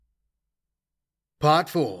Part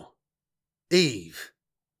 4. Eve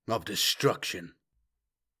of Destruction.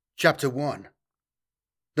 Chapter 1.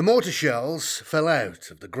 The mortar shells fell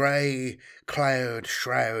out of the grey,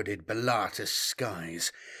 cloud-shrouded Bellatus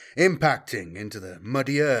skies, impacting into the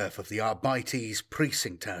muddy earth of the Arbites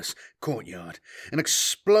precinct house courtyard and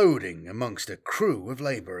exploding amongst a crew of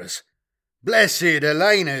labourers. "Blessed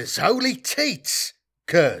Elena's holy teats!"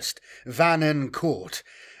 cursed Vannon Court,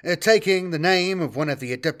 taking the name of one of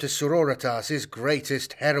the Adeptus Sororitas'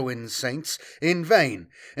 greatest heroine saints in vain,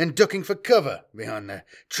 and ducking for cover behind the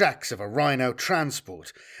tracks of a rhino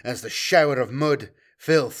transport as the shower of mud,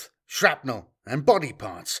 filth, shrapnel, and body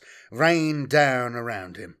parts rained down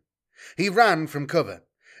around him. He ran from cover,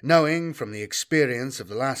 knowing from the experience of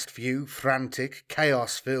the last few frantic,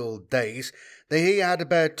 chaos-filled days that he had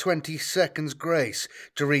about 20 seconds grace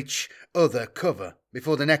to reach other cover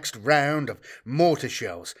before the next round of mortar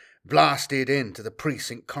shells blasted into the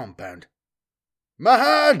precinct compound.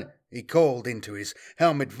 "Mahan!" he called into his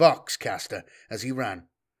helmet voxcaster as he ran.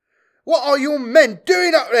 "What are your men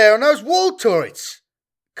doing up there on those wall turrets?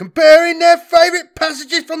 Comparing their favourite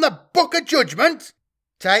passages from the Book of Judgment?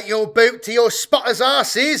 Take your boot to your spotters'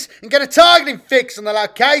 arses and get a targeting fix on the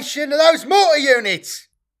location of those mortar units."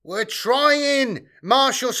 "We're trying,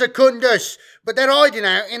 Marshal Secundus, but they're hiding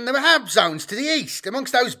out in the hab zones to the east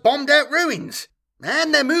amongst those bombed-out ruins.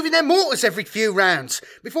 And they're moving their mortars every few rounds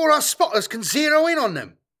before our spotters can zero in on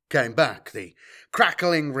them," came back the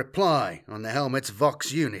crackling reply on the helmet's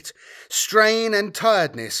vox unit, strain and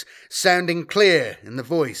tiredness sounding clear in the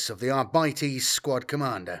voice of the Arbites squad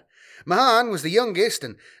commander. Mahan was the youngest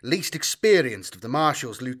and least experienced of the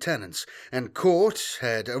Marshal's lieutenants, and Court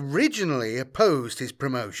had originally opposed his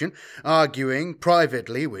promotion, arguing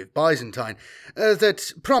privately with Byzantine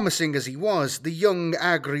that, promising as he was, the young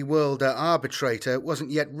Agri-Worlder arbitrator wasn't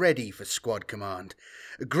yet ready for squad command.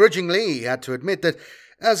 Grudgingly, he had to admit that,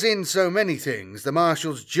 as in so many things, the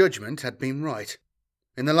Marshal's judgment had been right.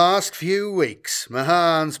 In the last few weeks,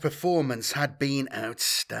 Mahan's performance had been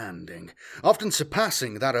outstanding, often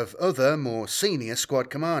surpassing that of other, more senior squad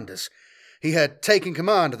commanders. He had taken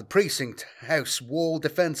command of the precinct house wall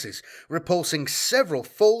defences, repulsing several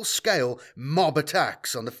full-scale mob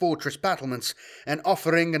attacks on the fortress battlements and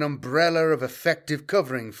offering an umbrella of effective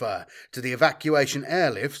covering fire to the evacuation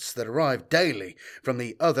airlifts that arrived daily from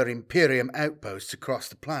the other Imperium outposts across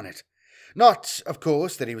the planet. Not, of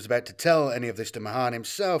course, that he was about to tell any of this to Mahan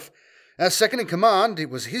himself. As second in command, it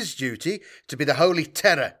was his duty to be the holy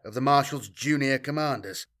terror of the Marshal's junior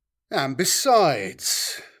commanders. And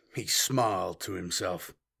besides, he smiled to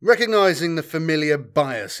himself, recognising the familiar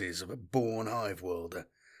biases of a born hive-worlder.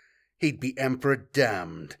 He'd be Emperor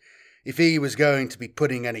damned if he was going to be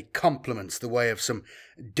putting any compliments the way of some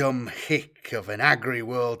dumb hick of an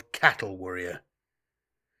agri-world cattle warrior.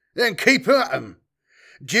 "Then keep at 'em.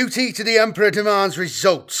 Duty to the Emperor demands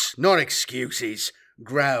results, not excuses,"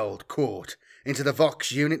 growled Court into the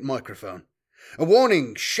Vox unit microphone. A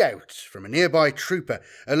warning shout from a nearby trooper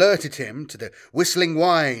alerted him to the whistling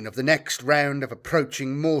whine of the next round of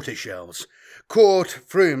approaching mortar shells. Court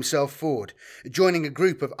threw himself forward, joining a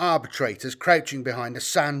group of arbitrators crouching behind a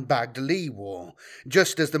sandbagged lee wall,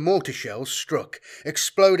 just as the mortar shells struck,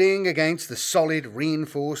 exploding against the solid,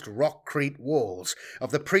 reinforced rockcrete walls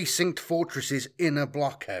of the precinct fortress's inner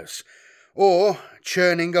blockhouse, or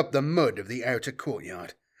churning up the mud of the outer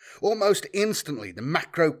courtyard. Almost instantly, the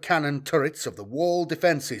macro-cannon turrets of the wall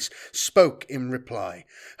defences spoke in reply,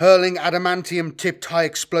 hurling adamantium-tipped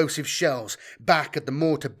high-explosive shells back at the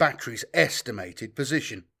mortar battery's estimated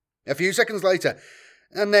position. A few seconds later,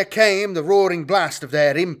 and there came the roaring blast of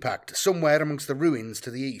their impact somewhere amongst the ruins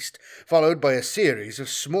to the east, followed by a series of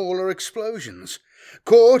smaller explosions.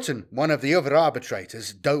 Court and one of the other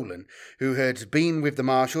arbitrators, Dolan, who had been with the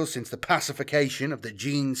Marshal since the pacification of the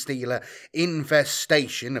gene-stealer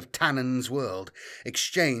infestation of Tannen's world,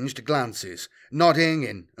 exchanged glances, nodding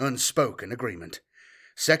in unspoken agreement.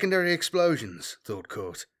 Secondary explosions, thought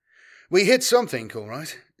Court. We hit something, all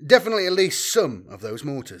right. Definitely at least some of those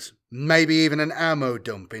mortars. Maybe even an ammo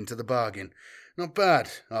dump into the bargain. Not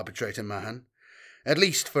bad, Arbitrator Mahan. At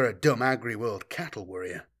least for a dumb agri-world cattle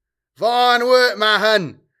warrior. "Fine work,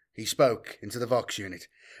 Mahan," he spoke into the Vox unit.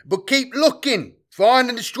 "But keep looking. Find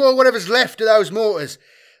and destroy whatever's left of those mortars.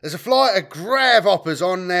 There's a flight of grav hoppers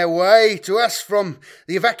on their way to us from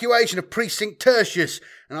the evacuation of Precinct Tertius,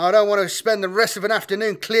 and I don't want to spend the rest of an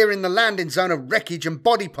afternoon clearing the landing zone of wreckage and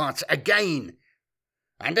body parts again."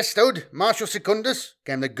 "Understood, Marshal Secundus,"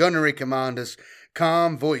 came the gunnery commander's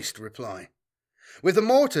calm-voiced reply. With the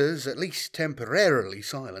mortars at least temporarily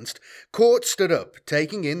silenced, Court stood up,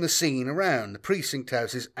 taking in the scene around the precinct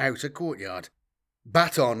house's outer courtyard.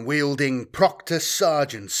 baton-wielding proctor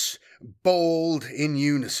sergeants bawled in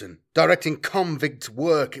unison, directing convict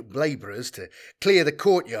work labourers to clear the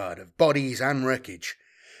courtyard of bodies and wreckage.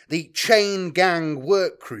 The chain gang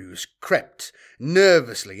work crews crept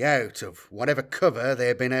nervously out of whatever cover they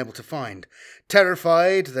had been able to find,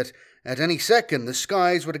 terrified that at any second the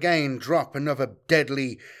skies would again drop another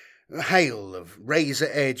deadly hail of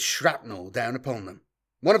razor-edged shrapnel down upon them.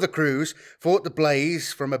 One of the crews fought the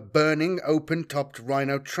blaze from a burning, open-topped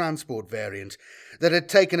Rhino transport variant that had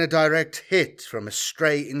taken a direct hit from a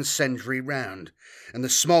stray incendiary round, and the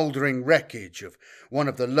smouldering wreckage of one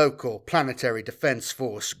of the local Planetary Defence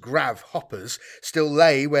Force grav hoppers still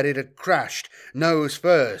lay where it had crashed, nose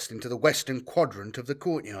first into the western quadrant of the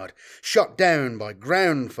courtyard, shot down by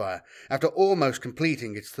ground fire after almost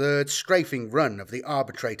completing its third strafing run of the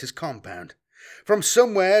Arbitrator's compound. From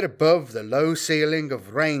somewhere above the low ceiling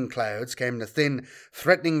of rain clouds came the thin,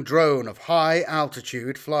 threatening drone of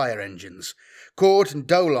high-altitude flyer engines. Court and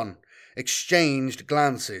Dolan exchanged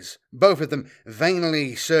glances, both of them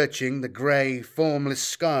vainly searching the grey, formless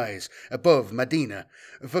skies above Medina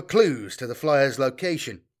for clues to the flyer's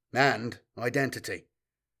location and identity.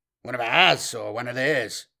 "One of ours or one of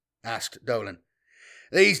theirs?" asked Dolan.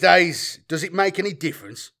 "These days, does it make any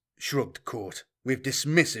difference?" shrugged Court, with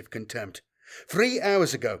dismissive contempt. 3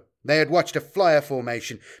 hours ago, they had watched a flyer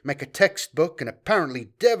formation make a textbook and apparently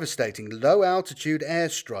devastating low-altitude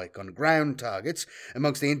airstrike on ground targets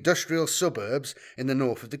amongst the industrial suburbs in the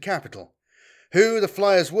north of the capital. Who the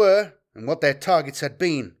flyers were and what their targets had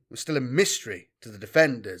been was still a mystery to the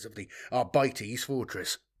defenders of the Arbites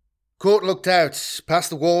fortress. Court looked out past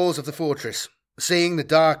the walls of the fortress, seeing the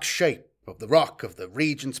dark shape of the rock of the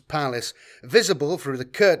Regent's Palace visible through the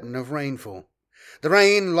curtain of rainfall. The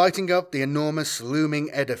rain lighting up the enormous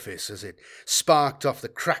looming edifice as it sparked off the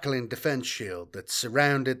crackling defence shield that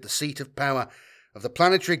surrounded the seat of power of the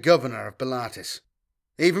planetary governor of Bellatis.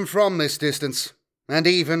 Even from this distance, and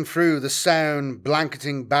even through the sound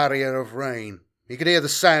blanketing barrier of rain, he could hear the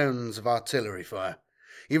sounds of artillery fire.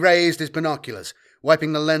 He raised his binoculars,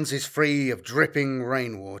 wiping the lenses free of dripping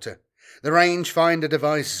rainwater. The rangefinder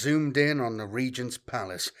device zoomed in on the Regent's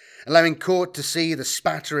Palace, allowing Court to see the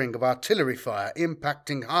spattering of artillery fire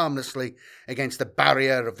impacting harmlessly against the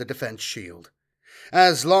barrier of the defence shield.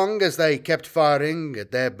 As long as they kept firing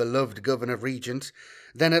at their beloved Governor Regent,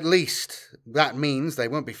 then at least that means they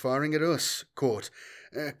won't be firing at us, Court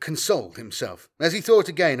consoled himself, as he thought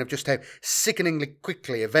again of just how sickeningly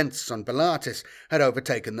quickly events on Bellatis had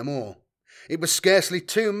overtaken them all. It was scarcely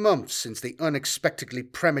 2 months since the unexpectedly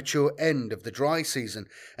premature end of the dry season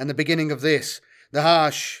and the beginning of this, the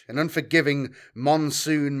harsh and unforgiving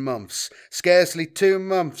monsoon months. Scarcely 2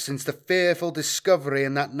 months since the fearful discovery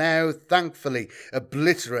in that now thankfully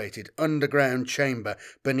obliterated underground chamber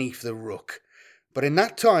beneath the Rook. But in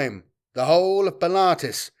that time, the whole of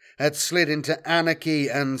Bellatis had slid into anarchy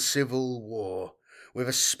and civil war, with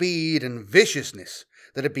a speed and viciousness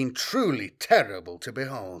that had been truly terrible to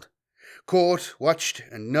behold. Court watched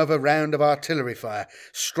another round of artillery fire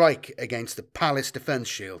strike against the palace defence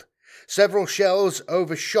shield. Several shells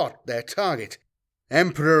overshot their target.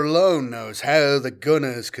 Emperor alone knows how the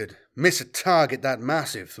gunners could miss a target that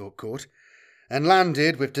massive, thought Court, and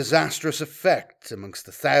landed with disastrous effect amongst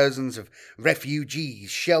the thousands of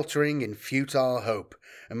refugees sheltering in futile hope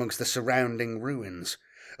amongst the surrounding ruins,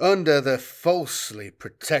 under the falsely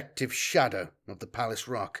protective shadow of the palace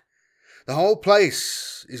rock. The whole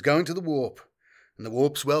place is going to the warp, and the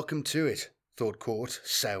warp's welcome to it, thought Court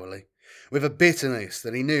sourly, with a bitterness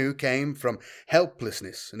that he knew came from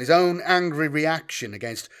helplessness and his own angry reaction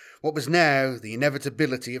against what was now the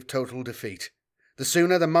inevitability of total defeat. The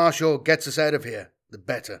sooner the Marshal gets us out of here, the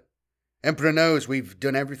better. Emperor knows we've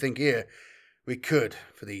done everything here we could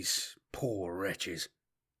for these poor wretches.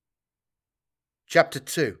 Chapter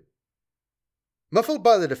 2. Muffled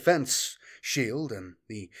by the defence shield and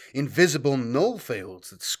the invisible null fields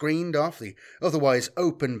that screened off the otherwise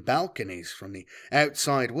open balconies from the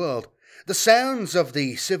outside world, the sounds of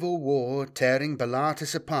the civil war tearing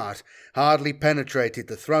Bellatis apart hardly penetrated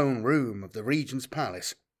the throne room of the Regent's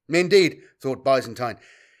Palace. Indeed, thought Byzantine,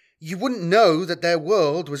 you wouldn't know that their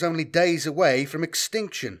world was only days away from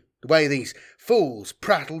extinction, the way these fools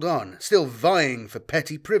prattled on, still vying for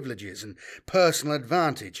petty privileges and personal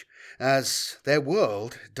advantage, as their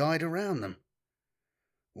world died around them.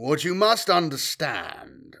 What you must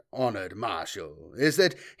understand, honoured Marshal, is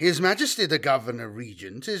that His Majesty the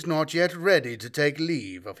Governor-Regent is not yet ready to take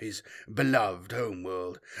leave of his beloved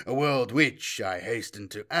homeworld, a world which, I hasten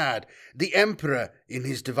to add, the Emperor, in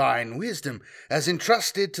his divine wisdom, has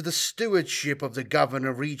entrusted to the stewardship of the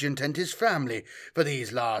Governor-Regent and his family for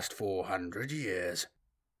these last 400 years.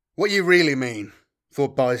 What you really mean,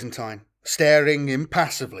 thought Byzantine, staring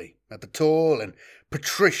impassively at the tall and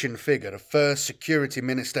patrician figure of First Security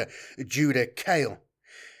Minister Judah Kale,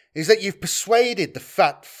 is that you've persuaded the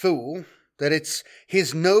fat fool that it's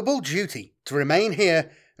his noble duty to remain here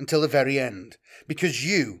until the very end, because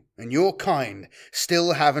you and your kind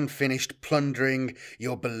still haven't finished plundering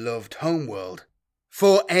your beloved homeworld.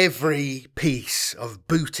 For every piece of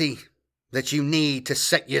booty that you need to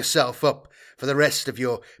set yourself up for the rest of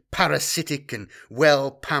your parasitic and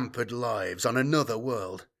well-pampered lives on another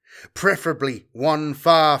world, preferably one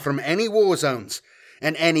far from any war zones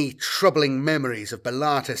and any troubling memories of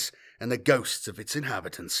Belartus and the ghosts of its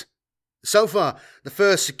inhabitants. So far, the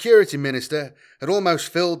First Security Minister had almost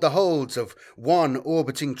filled the holds of one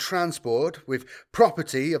orbiting transport with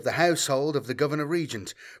property of the household of the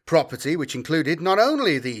Governor-Regent, property which included not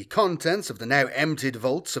only the contents of the now emptied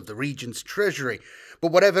vaults of the Regent's treasury,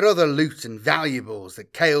 but whatever other loot and valuables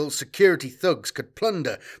that Kale's security thugs could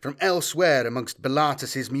plunder from elsewhere amongst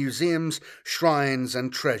Belartus's museums, shrines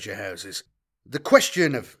and treasure houses. The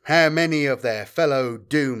question of how many of their fellow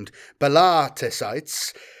doomed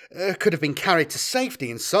Belartusites could have been carried to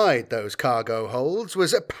safety inside those cargo holds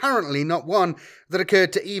was apparently not one that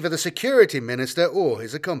occurred to either the security minister or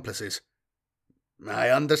his accomplices. I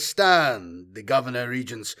understand the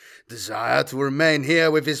Governor-Regent's desire to remain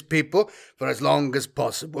here with his people for as long as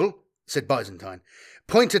possible, said Byzantine,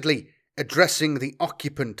 pointedly addressing the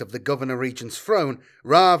occupant of the Governor-Regent's throne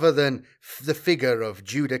rather than the figure of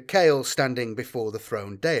Judah Kale standing before the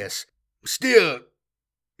throne dais. Still,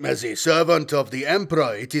 as a servant of the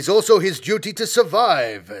Emperor, it is also his duty to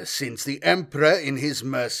survive, since the Emperor in his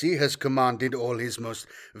mercy has commanded all his most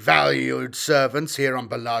valued servants here on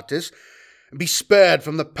Belartus be spared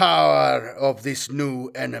from the power of this new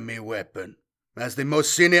enemy weapon. As the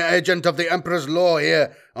most senior agent of the Emperor's law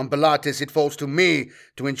here on Belartus, it falls to me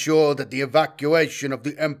to ensure that the evacuation of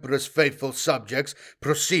the Emperor's faithful subjects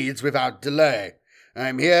proceeds without delay. I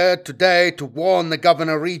am here today to warn the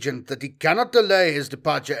Governor-Regent that he cannot delay his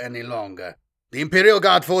departure any longer. The Imperial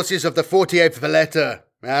Guard forces of the 48th Veleta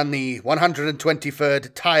and the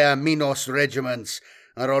 123rd Tyre Minos regiments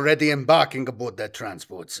are already embarking aboard their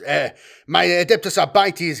transports. My Adeptus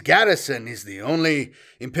Arbites garrison is the only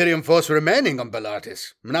Imperium force remaining on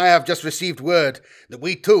Belartus, and I have just received word that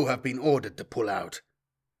we too have been ordered to pull out.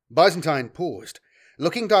 Byzantine paused,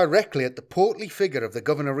 looking directly at the portly figure of the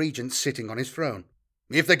Governor-Regent sitting on his throne.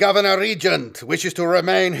 If the Governor-Regent wishes to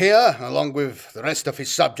remain here, along with the rest of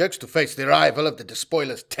his subjects, to face the arrival of the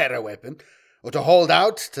despoiler's terror weapon, or to hold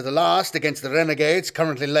out to the last against the renegades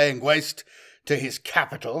currently laying waste to his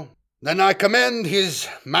capital, then I commend His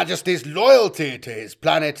Majesty's loyalty to his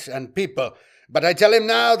planet and people, but I tell him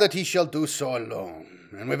now that he shall do so alone,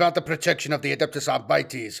 and without the protection of the Adeptus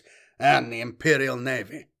Arbites and the Imperial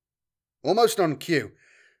Navy. Almost on cue,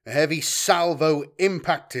 a heavy salvo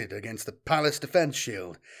impacted against the palace defense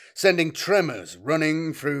shield, sending tremors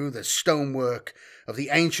running through the stonework of the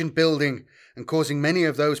ancient building and causing many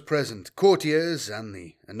of those present, courtiers and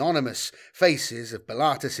the anonymous faces of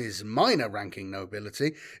Belartus's minor-ranking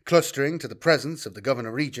nobility, clustering to the presence of the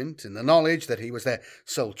Governor-Regent in the knowledge that he was their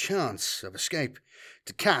sole chance of escape,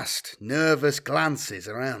 to cast nervous glances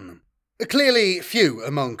around them. Clearly few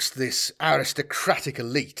amongst this aristocratic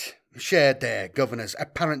elite shared their governor's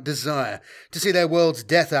apparent desire to see their world's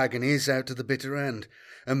death agonies out to the bitter end,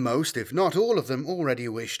 and most, if not all of them, already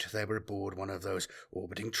wished they were aboard one of those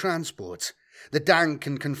orbiting transports. The dank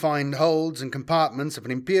and confined holds and compartments of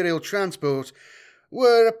an imperial transport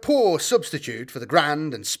were a poor substitute for the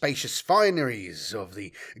grand and spacious fineries of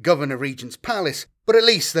the Governor-Regent's palace, but at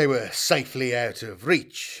least they were safely out of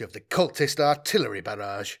reach of the cultist artillery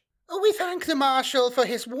barrage. We thank the Marshal for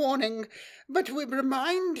his warning, but we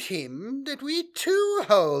remind him that we too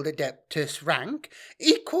hold Adeptus rank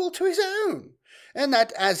equal to his own, and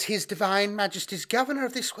that as His Divine Majesty's Governor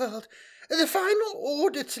of this world, the final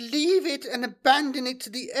order to leave it and abandon it to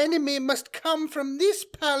the enemy must come from this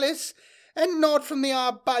palace and not from the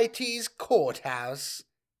Arbites courthouse.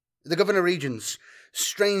 The Governor-Regent's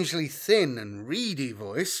strangely thin and reedy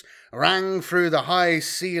voice rang through the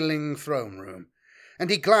high-ceiling throne room, and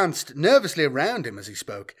he glanced nervously around him as he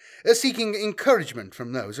spoke, seeking encouragement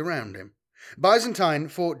from those around him. Byzantine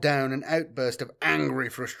fought down an outburst of angry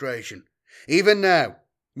frustration. Even now,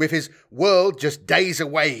 With his world just days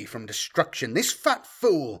away from destruction, this fat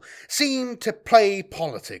fool seemed to play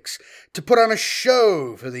politics, to put on a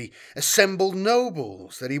show for the assembled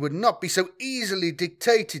nobles that he would not be so easily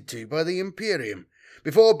dictated to by the Imperium.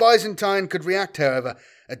 Before Byzantine could react, however,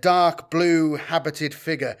 a dark blue habited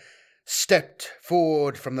figure stepped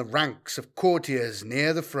forward from the ranks of courtiers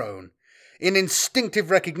near the throne. In instinctive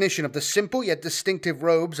recognition of the simple yet distinctive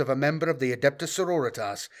robes of a member of the Adeptus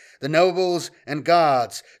Sororitas, the nobles and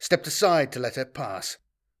guards stepped aside to let her pass.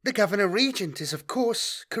 The Governor-Regent is of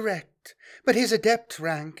course correct, but his adept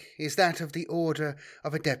rank is that of the Order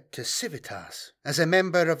of Adeptus Civitas. As a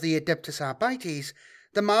member of the Adeptus Arbites,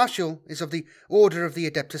 the Marshal is of the Order of the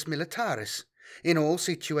Adeptus Militaris. In all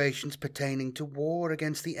situations pertaining to war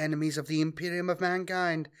against the enemies of the Imperium of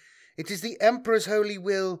mankind, it is the Emperor's holy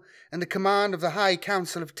will and the command of the High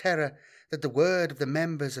Council of Terror that the word of the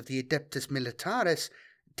members of the Adeptus Militaris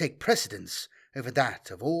take precedence over that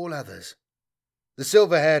of all others. The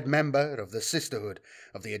silver-haired member of the Sisterhood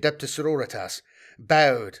of the Adeptus Sororitas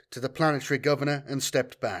bowed to the planetary governor and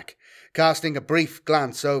stepped back, casting a brief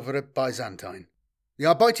glance over at Byzantine. The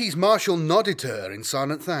Arbites Marshal nodded to her in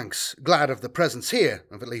silent thanks, glad of the presence here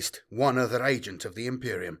of at least one other agent of the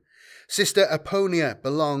Imperium. Sister Apponia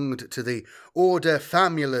belonged to the Order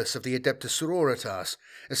Famulus of the Adeptus Sororitas,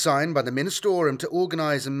 assigned by the Ministorum to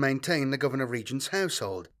organise and maintain the Governor-Regent's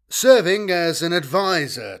household, serving as an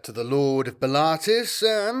advisor to the Lord of Bellatis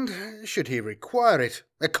and, should he require it,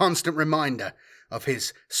 a constant reminder of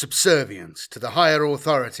his subservience to the higher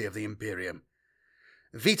authority of the Imperium.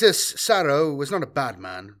 Vitus Saro was not a bad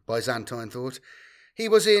man, Byzantine thought. He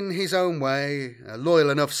was in his own way a loyal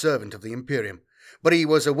enough servant of the Imperium, but he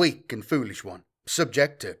was a weak and foolish one,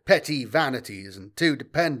 subject to petty vanities and too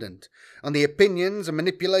dependent on the opinions and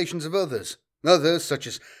manipulations of others such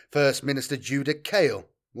as First Minister Judah Kale,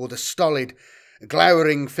 or the stolid,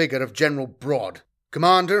 glowering figure of General Broad,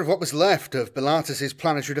 commander of what was left of Bellatis's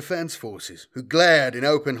planetary defence forces, who glared in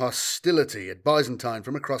open hostility at Byzantine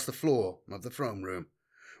from across the floor of the throne room.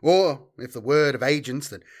 Or, if the word of agents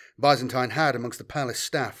that Byzantine had amongst the palace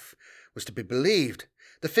staff was to be believed,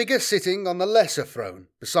 the figure sitting on the lesser throne,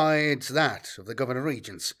 besides that of the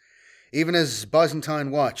Governor-Regents. Even as Byzantine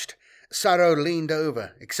watched, Saro leaned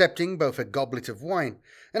over, accepting both a goblet of wine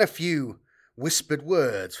and a few whispered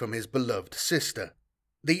words from his beloved sister,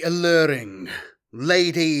 the alluring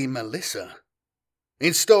Lady Melissa.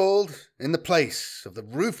 Installed in the place of the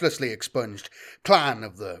ruthlessly expunged clan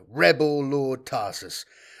of the rebel Lord Tarsus,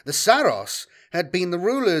 the Saros had been the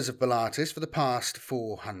rulers of Bellatis for the past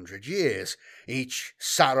 400 years, each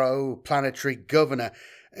Saro planetary governor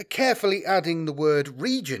carefully adding the word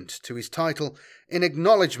regent to his title in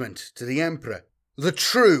acknowledgement to the Emperor, the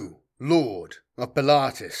true Lord of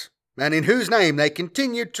Bellatis, and in whose name they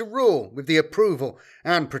continued to rule with the approval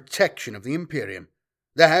and protection of the Imperium.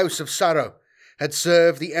 The House of Saro had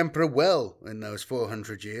served the Emperor well in those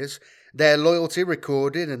 400 years, their loyalty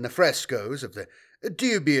recorded in the frescoes of the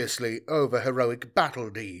dubiously over-heroic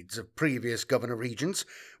battle deeds of previous Governor-Regents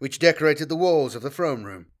which decorated the walls of the throne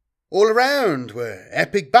room. All around were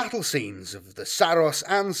epic battle scenes of the Saros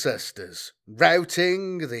ancestors,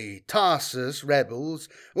 routing the Tarsus rebels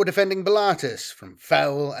or defending Bellatis from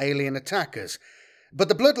foul alien attackers, but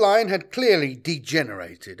the bloodline had clearly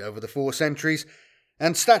degenerated over the 4 centuries,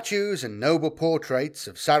 and statues and noble portraits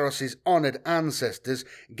of Saros's honoured ancestors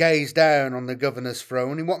gazed down on the governor's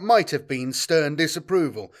throne in what might have been stern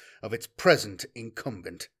disapproval of its present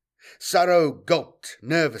incumbent. Saro gulped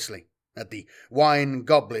nervously at the wine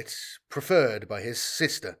goblet preferred by his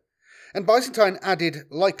sister, and Byzantine added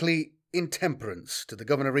likely intemperance to the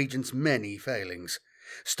Governor-Regent's many failings.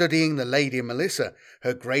 Studying the Lady Melissa,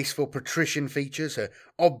 her graceful patrician features, her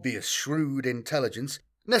obvious shrewd intelligence,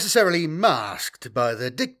 necessarily masked by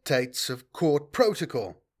the dictates of court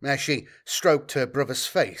protocol, as she stroked her brother's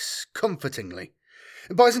face comfortingly.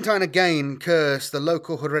 Byzantine again cursed the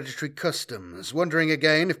local hereditary customs, wondering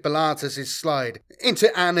again if Bellatis's slide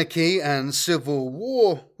into anarchy and civil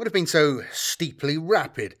war would have been so steeply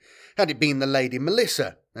rapid had it been the Lady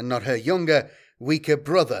Melissa, and not her younger, weaker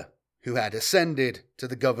brother, who had ascended to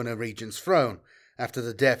the Governor-Regent's throne after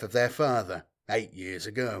the death of their father 8 years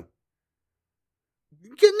ago.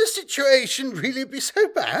 "Can the situation really be so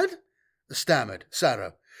bad?" stammered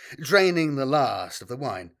Saro, draining the last of the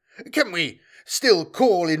wine. "Can we still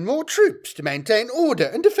call in more troops to maintain order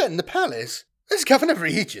and defend the palace? As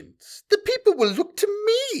Governor-Regent, the people will look to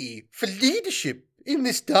me for leadership In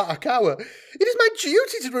this dark hour, it is my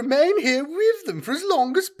duty to remain here with them for as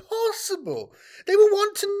long as possible. They will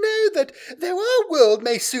want to know that, though our world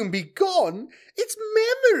may soon be gone, its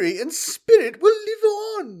memory and spirit will live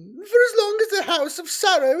on for as long as the House of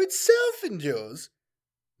Sorrow itself endures.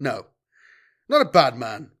 No, not a bad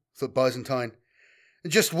man, thought Byzantine.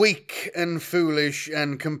 Just weak and foolish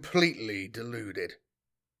and completely deluded.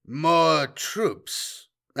 More troops?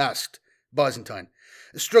 Asked Byzantine,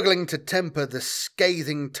 struggling to temper the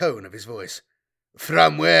scathing tone of his voice.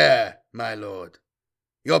 From where, my lord?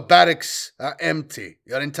 Your barracks are empty.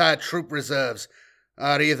 Your entire troop reserves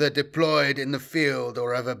are either deployed in the field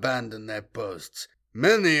or have abandoned their posts.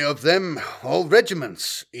 Many of them, whole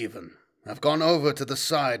regiments even, have gone over to the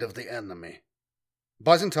side of the enemy.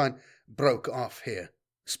 Byzantine broke off here,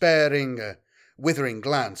 sparing a withering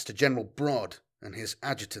glance to General Broad and his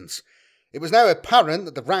adjutants. It was now apparent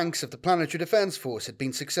that the ranks of the Planetary Defence Force had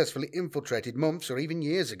been successfully infiltrated months or even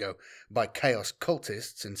years ago by Chaos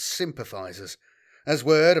cultists and sympathisers. As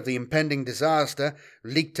word of the impending disaster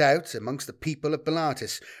leaked out amongst the people of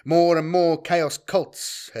Bellatis, more and more Chaos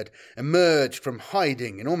cults had emerged from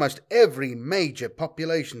hiding in almost every major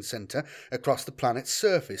population centre across the planet's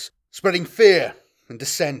surface, spreading fear and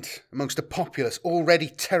dissent amongst a populace already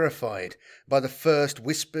terrified by the first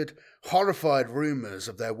whispered, horrified rumours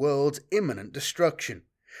of their world's imminent destruction.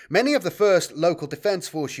 Many of the first local defence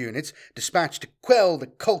force units dispatched to quell the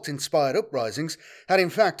cult-inspired uprisings had in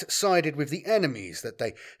fact sided with the enemies that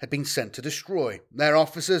they had been sent to destroy, their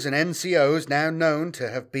officers and NCOs now known to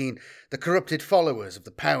have been the corrupted followers of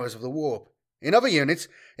the powers of the warp. In other units,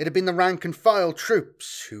 it had been the rank-and-file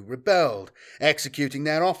troops who rebelled, executing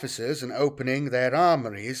their officers and opening their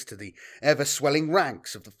armories to the ever-swelling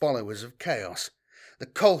ranks of the followers of Chaos. The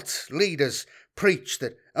cult leaders preached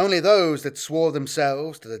that only those that swore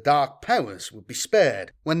themselves to the dark powers would be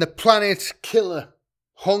spared when the planet killer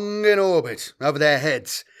hung in orbit over their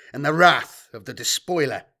heads and the wrath of the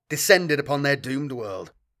despoiler descended upon their doomed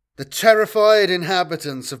world. The terrified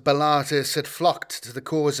inhabitants of Bellatis had flocked to the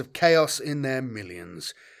cause of Chaos in their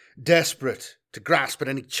millions, desperate to grasp at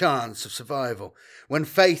any chance of survival, when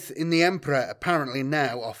faith in the Emperor apparently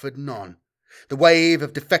now offered none. The wave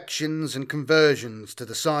of defections and conversions to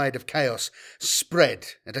the side of Chaos spread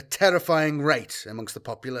at a terrifying rate amongst the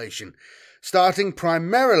population, starting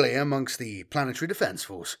primarily amongst the Planetary Defence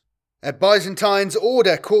Force. At Byzantine's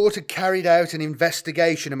order, court had carried out an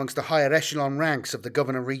investigation amongst the higher echelon ranks of the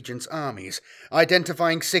Governor-Regent's armies,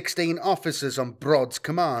 identifying 16 officers on Broad's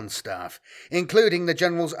command staff, including the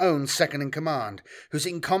General's own second-in-command, whose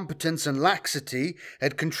incompetence and laxity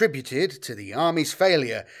had contributed to the army's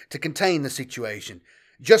failure to contain the situation.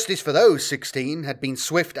 Justice for those 16 had been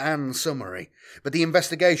swift and summary, but the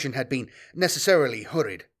investigation had been necessarily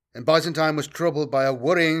hurried, and Byzantine was troubled by a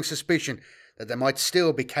worrying suspicion that there might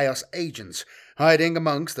still be Chaos agents hiding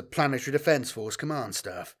amongst the Planetary Defence Force command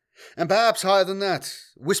staff. And perhaps higher than that,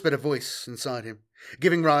 whispered a voice inside him,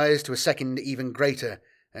 giving rise to a second even greater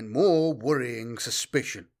and more worrying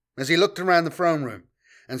suspicion as he looked around the throne room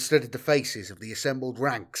and studied the faces of the assembled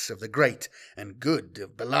ranks of the great and good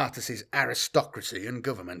of Bellatis' aristocracy and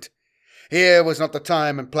government. Here was not the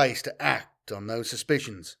time and place to act on those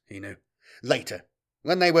suspicions, he knew. Later,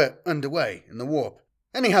 when they were underway in the warp,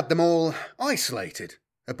 and he had them all isolated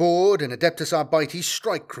aboard an Adeptus Arbites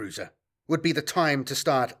strike cruiser, would be the time to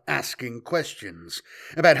start asking questions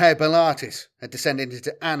about how Bellatis had descended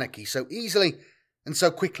into anarchy so easily and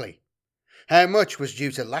so quickly. How much was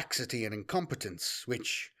due to laxity and incompetence,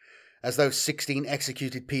 which, as those 16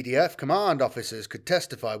 executed PDF command officers could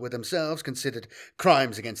testify, were themselves considered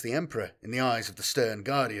crimes against the Emperor in the eyes of the stern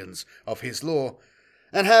guardians of his law,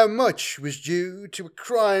 and how much was due to a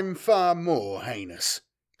crime far more heinous: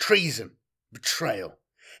 treason, betrayal,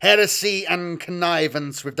 heresy and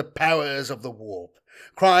connivance with the powers of the warp,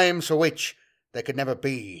 crimes for which there could never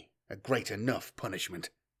be a great enough punishment.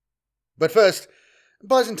 But first,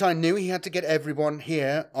 Byzantine knew he had to get everyone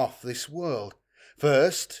here off this world.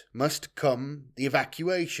 First must come the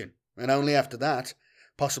evacuation, and only after that,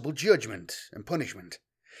 possible judgment and punishment.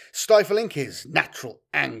 Stifling his natural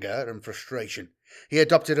anger and frustration, he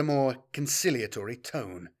adopted a more conciliatory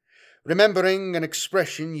tone, remembering an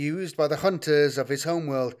expression used by the hunters of his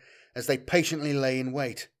homeworld as they patiently lay in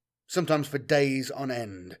wait, sometimes for days on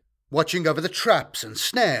end, watching over the traps and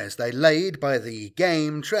snares they laid by the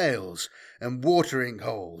game trails and watering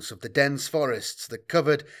holes of the dense forests that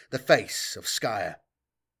covered the face of Skya.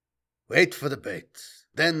 Wait for the bait,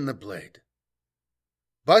 then the blade.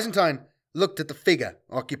 Byzantine looked at the figure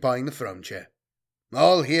occupying the throne chair.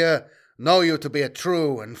 All here know you to be a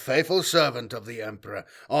true and faithful servant of the Emperor,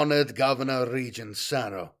 honoured Governor-Regent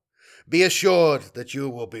Sarro. Be assured that you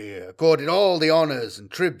will be accorded all the honours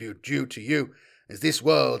and tribute due to you as this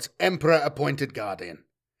world's Emperor-appointed guardian.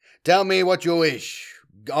 Tell me what you wish,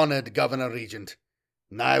 honoured Governor Regent,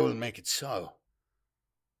 and I will make it so.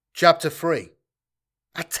 Chapter 3.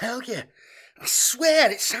 I tell you, I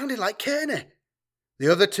swear it sounded like Kerner.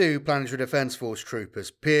 The other two Planetary Defence Force troopers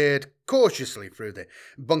peered cautiously through the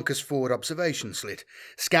bunker's forward observation slit,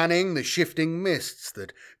 scanning the shifting mists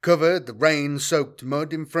that covered the rain-soaked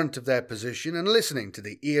mud in front of their position and listening to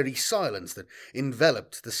the eerie silence that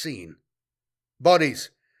enveloped the scene. Bodies,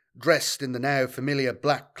 dressed in the now familiar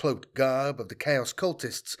black-cloaked garb of the Chaos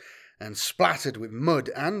Cultists and splattered with mud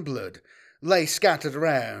and blood, lay scattered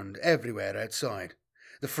around everywhere outside.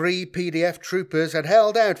 The 3 PDF troopers had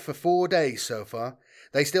held out for 4 days so far.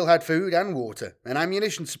 They still had food and water, and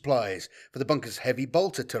ammunition supplies for the bunker's heavy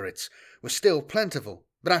bolter turrets were still plentiful,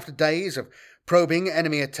 but after days of probing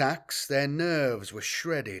enemy attacks, their nerves were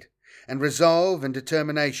shredded, and resolve and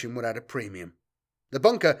determination were at a premium. The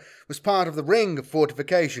bunker was part of the ring of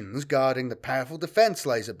fortifications guarding the powerful defence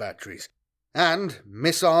laser batteries and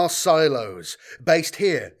missile silos based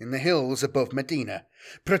here in the hills above Medina,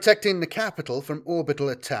 protecting the capital from orbital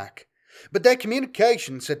attack. But their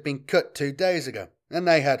communications had been cut 2 days ago, and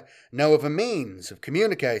they had no other means of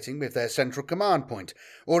communicating with their central command point,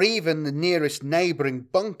 or even the nearest neighbouring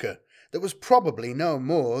bunker that was probably no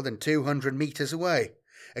more than 200 metres away.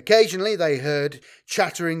 Occasionally they heard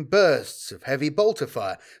chattering bursts of heavy bolter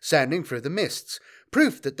fire sounding through the mists,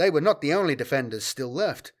 proof that they were not the only defenders still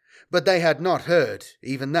left, but they had not heard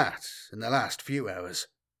even that in the last few hours.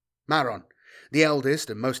 Maron, the eldest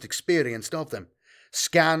and most experienced of them,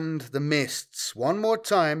 scanned the mists one more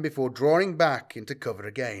time before drawing back into cover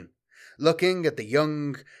again, looking at the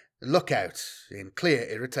young lookout in clear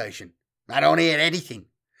irritation. I don't hear anything.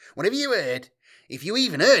 Whatever you heard, if you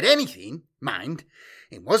even heard anything, mind,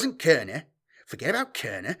 it wasn't Kerner. Forget about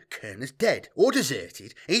Kerner. Kerner's dead or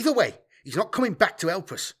deserted. Either way, he's not coming back to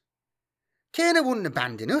help us. Kerner wouldn't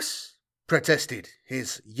abandon us, protested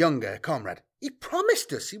his younger comrade. He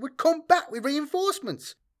promised us he would come back with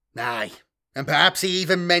reinforcements. Aye, and perhaps he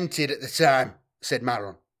even meant it at the time, said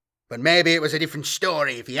Maron. But maybe it was a different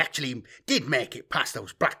story if he actually did make it past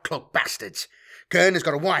those black-cloaked bastards. Kerner's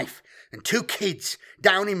got a wife and 2 kids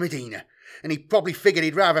down in Medina, and he probably figured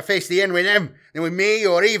he'd rather face the end with them than with me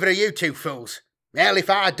or either of you 2 fools. Hell, if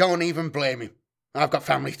I don't even blame him. I've got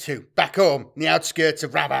family too, back home, in the outskirts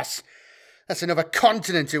of Ravas. That's another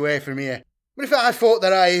continent away from here. But if I thought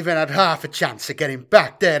that I even had half a chance of getting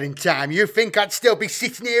back there in time, you think I'd still be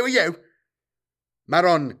sitting here with you?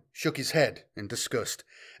 Maron shook his head in disgust,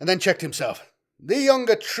 and then checked himself. The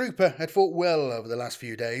younger trooper had fought well over the last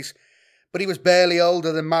few days, but he was barely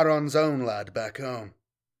older than Maron's own lad back home.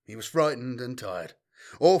 He was frightened and tired.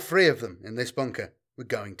 All 3 of them in this bunker were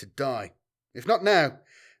going to die. If not now,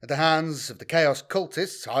 at the hands of the Chaos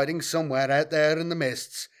Cultists hiding somewhere out there in the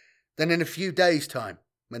mists, then in a few days' time,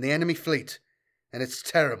 when the enemy fleet and its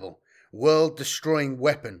terrible, world-destroying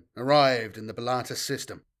weapon arrived in the Balata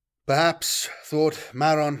system. Perhaps, thought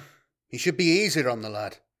Maron, he should be easier on the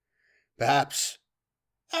lad. Perhaps.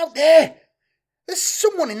 Out there! There's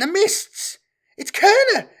someone in the mists! It's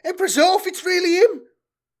Kerner! Emperor Zorf, it's really him!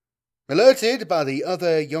 Alerted by the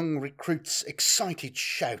other young recruit's excited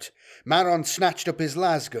shout, Maron snatched up his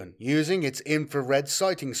lasgun, using its infrared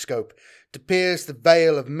sighting scope to pierce the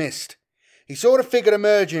veil of mist. He saw a figure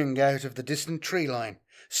emerging out of the distant tree line,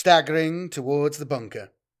 staggering towards the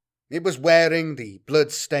bunker. It was wearing the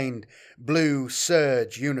blood-stained blue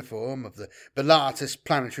serge uniform of the Balatis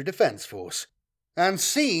Planetary Defence Force, and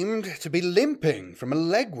seemed to be limping from a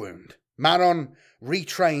leg wound. Maron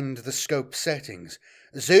retrained the scope settings,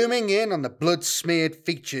 zooming in on the blood-smeared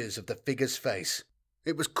features of the figure's face.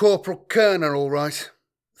 It was Corporal Kerner, all right.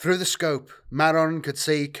 Through the scope, Maron could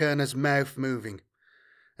see Kerner's mouth moving,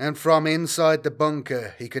 and from inside the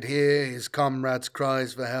bunker he could hear his comrades'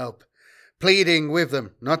 cries for help, pleading with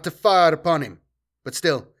them not to fire upon him. But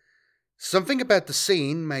still, something about the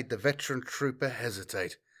scene made the veteran trooper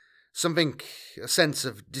hesitate. Something, a sense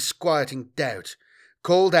of disquieting doubt,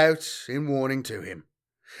 called out in warning to him.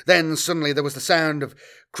 Then suddenly there was the sound of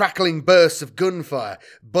crackling bursts of gunfire,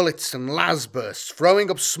 bullets and las bursts, throwing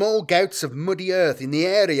up small gouts of muddy earth in the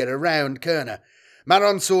area around Kerner.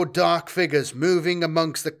 Maron saw dark figures moving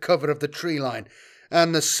amongst the cover of the tree line,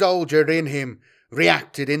 and the soldier in him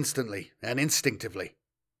reacted instantly and instinctively.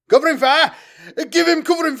 "Covering fire! Give him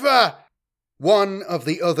covering fire!" One of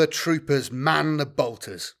the other troopers manned the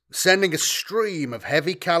bolters, sending a stream of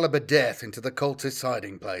heavy-caliber death into the cultists'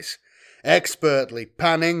 hiding place, expertly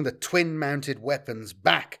panning the twin-mounted weapons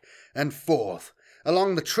back and forth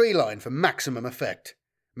along the tree line for maximum effect.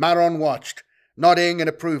 Maron watched, nodding in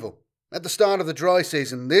approval. At the start of the dry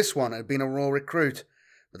season, this one had been a raw recruit,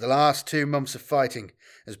 but the last 2 months of fighting,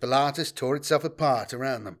 as Bellatus tore itself apart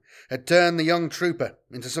around them, had turned the young trooper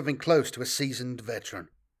into something close to a seasoned veteran.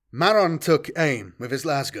 Maron took aim with his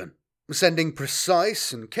lasgun, sending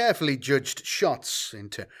precise and carefully judged shots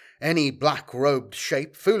into any black-robed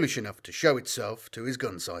shape foolish enough to show itself to his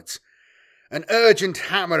gun sights. An urgent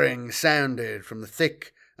hammering sounded from the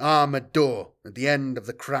thick, armoured door at the end of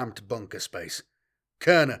the cramped bunker space.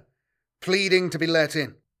 Kerner, pleading to be let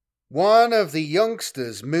in. One of the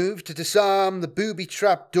youngsters moved to disarm the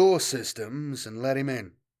booby-trap door systems and let him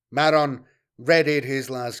in. Maron readied his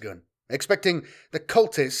lasgun, expecting the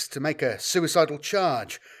cultists to make a suicidal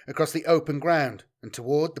charge across the open ground and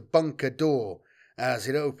toward the bunker door as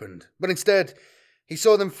it opened, but instead he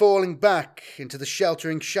saw them falling back into the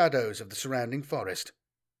sheltering shadows of the surrounding forest.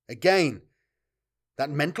 Again, that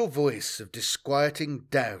mental voice of disquieting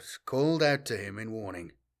doubt called out to him in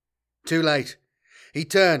warning. Too late. He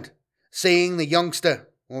turned, seeing the youngster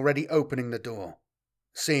already opening the door,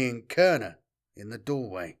 seeing Kerner in the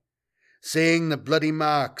doorway, seeing the bloody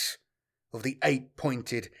marks of the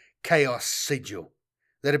 8-pointed chaos sigil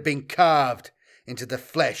that had been carved into the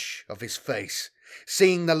flesh of his face,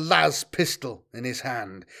 seeing the las pistol in his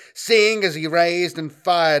hand, seeing as he raised and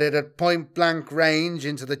fired it at point-blank range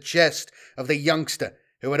into the chest of the youngster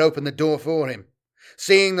who had opened the door for him,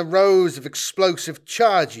 seeing the rows of explosive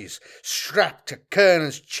charges strapped to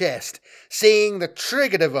Kerner's chest, seeing the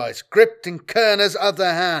trigger device gripped in Kerner's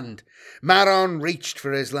other hand. Maron reached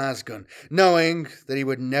for his lasgun, knowing that he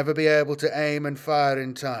would never be able to aim and fire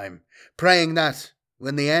in time, praying that,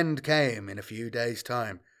 when the end came in a few days'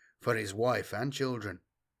 time, for his wife and children,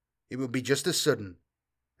 it would be just as sudden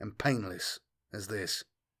and painless as this.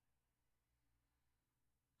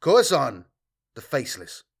 Corson, the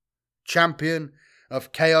Faceless, champion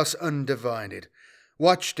of Chaos Undivided,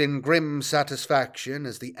 watched in grim satisfaction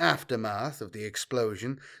as the aftermath of the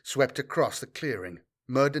explosion swept across the clearing,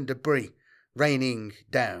 mud and debris raining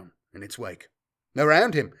down in its wake.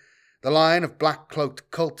 Around him, the line of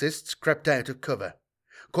black-cloaked cultists crept out of cover.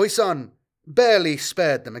 Khoisan barely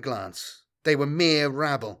spared them a glance. They were mere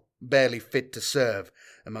rabble, barely fit to serve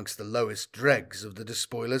amongst the lowest dregs of the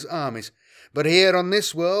despoiler's armies. But here on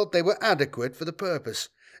this world they were adequate for the purpose,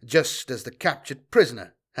 just as the captured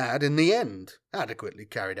prisoner had, in the end, adequately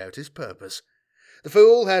carried out his purpose. The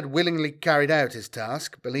fool had willingly carried out his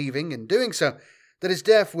task, believing, in doing so, that his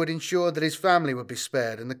death would ensure that his family would be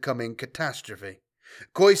spared in the coming catastrophe.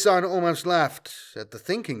 Khoisan almost laughed at the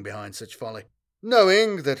thinking behind such folly,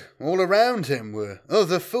 knowing that all around him were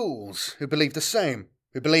other fools who believed the same,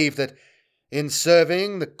 who believed that in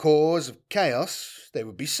serving the cause of chaos they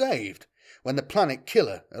would be saved when the planet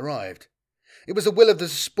killer arrived. It was the will of the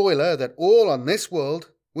spoiler that all on this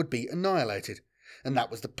world would be annihilated, and that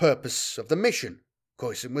was the purpose of the mission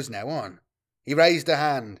Khoisan was now on. He raised a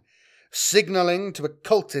hand, signalling to a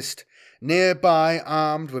cultist nearby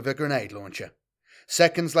armed with a grenade launcher.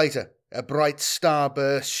 Seconds later, a bright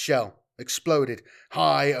starburst shell exploded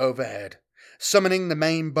high overhead, summoning the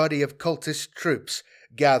main body of cultist troops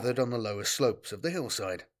gathered on the lower slopes of the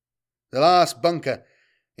hillside. The last bunker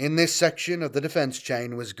in this section of the defence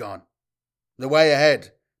chain was gone. The way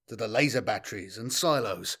ahead to the laser batteries and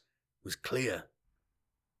silos was clear.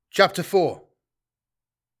 Chapter 4.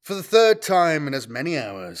 For the third time in as many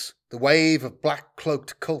hours, the wave of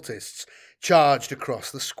black-cloaked cultists charged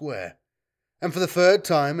across the square, and for the third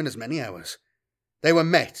time in as many hours, they were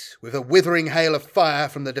met with a withering hail of fire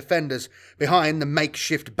from the defenders behind the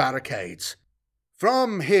makeshift barricades.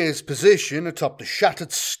 From his position atop the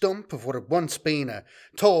shattered stump of what had once been a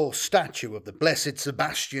tall statue of the blessed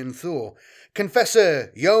Sebastian Thor,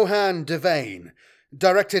 Confessor Johann Devane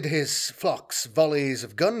directed his flock's volleys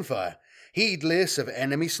of gunfire, heedless of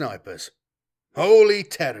enemy snipers. Holy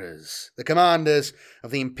terrors, the commanders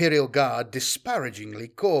of the Imperial Guard disparagingly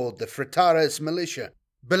called the Fritares militia,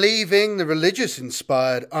 believing the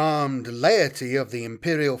religious-inspired armed laity of the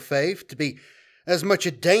Imperial faith to be as much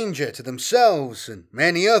a danger to themselves and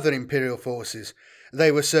many other Imperial forces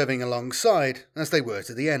they were serving alongside as they were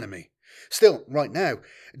to the enemy. Still, right now,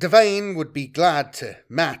 Devane would be glad to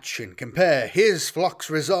match and compare his flock's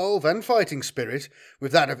resolve and fighting spirit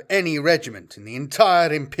with that of any regiment in the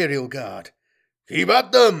entire Imperial Guard. "Keep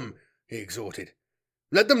at them," he exhorted.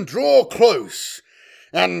 "Let them draw close,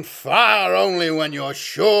 and fire only when you're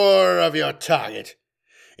sure of your target.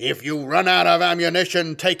 If you run out of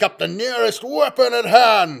ammunition, take up the nearest weapon at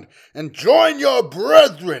hand and join your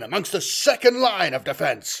brethren amongst the second line of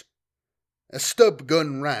defence." A stub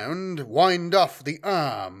gun round whined off the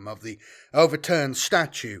arm of the overturned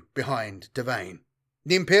statue behind Devane.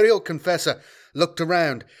 The Imperial Confessor looked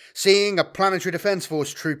around, seeing a Planetary Defence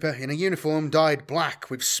Force trooper in a uniform dyed black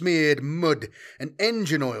with smeared mud and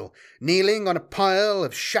engine oil, kneeling on a pile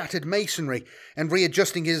of shattered masonry and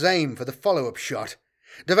readjusting his aim for the follow-up shot.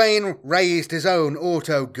 Devane raised his own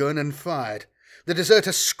auto gun and fired. The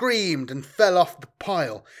deserter screamed and fell off the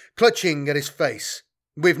pile, clutching at his face.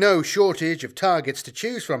 With no shortage of targets to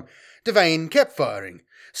choose from, Devane kept firing,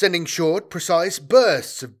 sending short, precise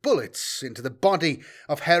bursts of bullets into the body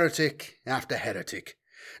of heretic after heretic.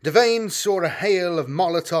 Devane saw a hail of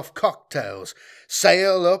Molotov cocktails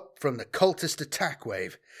sail up from the cultist attack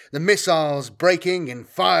wave, the missiles breaking in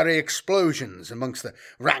fiery explosions amongst the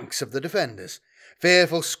ranks of the defenders.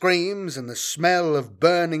 Fearful screams and the smell of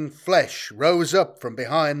burning flesh rose up from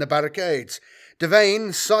behind the barricades.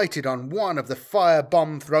 Devane sighted on one of the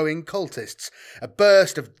firebomb-throwing cultists, a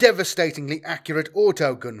burst of devastatingly accurate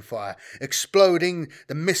auto-gun fire, exploding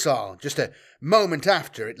the missile just a moment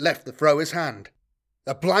after it left the thrower's hand.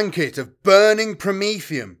 A blanket of burning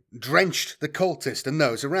promethium drenched the cultist and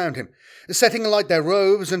those around him, setting alight their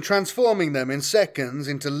robes and transforming them in seconds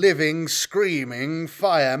into living, screaming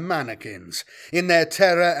fire mannequins. In their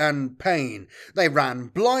terror and pain, they ran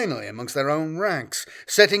blindly amongst their own ranks,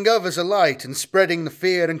 setting others alight and spreading the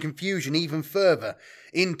fear and confusion even further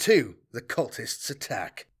into the cultists'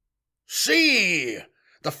 attack. "See!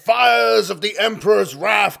 The fires of the Emperor's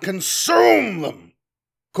wrath consume them!"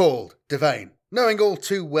 called Devane, knowing all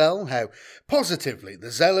too well how positively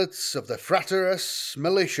the zealots of the Fraterus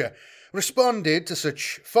militia responded to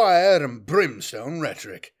such fire and brimstone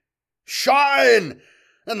rhetoric. "Shine,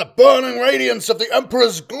 and the burning radiance of the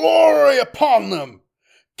Emperor's glory upon them!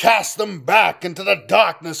 Cast them back into the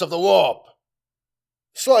darkness of the warp!"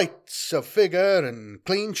 Slight of figure and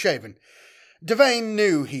clean-shaven, Devane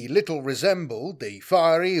knew he little resembled the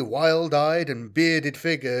fiery, wild-eyed and bearded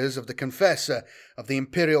figures of the Confessor of the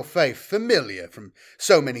Imperial Faith familiar from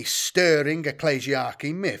so many stirring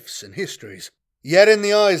ecclesiarchy myths and histories. Yet in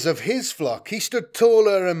the eyes of his flock he stood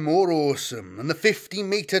taller and more awesome than the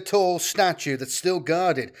 50-metre-tall statue that still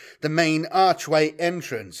guarded the main archway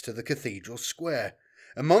entrance to the cathedral square.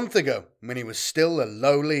 A month ago, when he was still a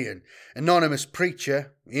lowly and anonymous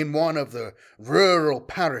preacher in one of the rural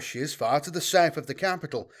parishes far to the south of the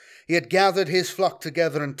capital, he had gathered his flock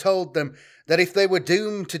together and told them that if they were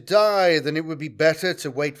doomed to die, then it would be better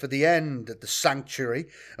to wait for the end at the sanctuary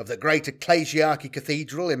of the great ecclesiarchy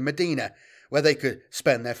cathedral in Medina, where they could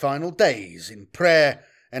spend their final days in prayer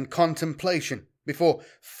and contemplation before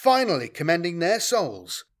finally commending their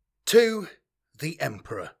souls to the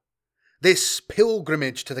Emperor. This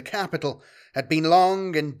pilgrimage to the capital had been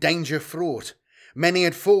long and danger-fraught. Many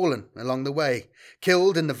had fallen along the way,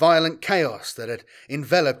 killed in the violent chaos that had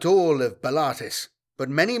enveloped all of Balatis. But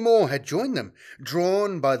many more had joined them,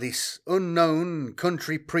 drawn by this unknown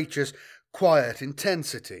country preacher's quiet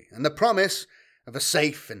intensity and the promise of a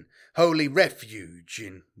safe and holy refuge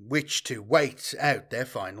in which to wait out their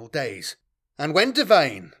final days. And when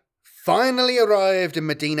Devane finally arrived in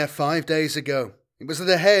Medina 5 days ago, it was at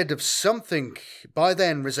the head of something by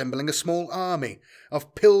then resembling a small army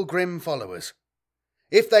of pilgrim followers.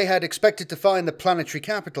 If they had expected to find the planetary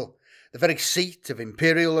capital, the very seat of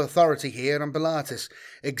imperial authority here on Balatis,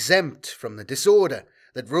 exempt from the disorder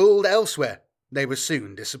that ruled elsewhere, they were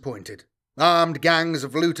soon disappointed. Armed gangs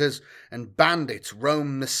of looters and bandits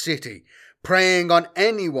roamed the city, preying on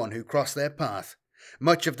anyone who crossed their path.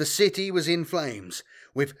 Much of the city was in flames,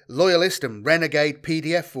 with loyalist and renegade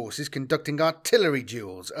PDF forces conducting artillery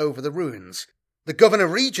duels over the ruins. The Governor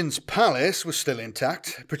Regent's palace was still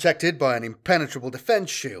intact, protected by an impenetrable defence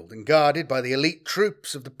shield and guarded by the elite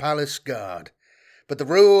troops of the palace guard. But the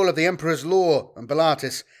rule of the Emperor's law on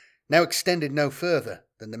Balatis now extended no further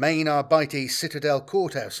than the main Arbites Citadel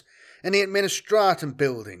courthouse and the administratum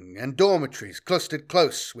building and dormitories clustered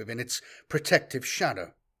close within its protective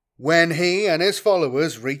shadow. When he and his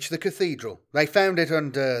followers reached the cathedral, they found it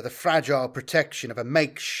under the fragile protection of a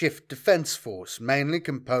makeshift defence force mainly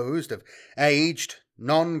composed of aged,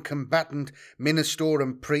 non-combatant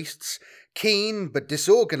ministorum priests, keen but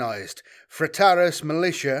disorganised Fraterus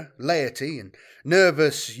militia laity, and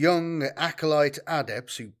nervous young acolyte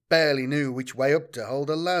adepts who barely knew which way up to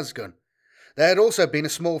hold a lasgun. There had also been a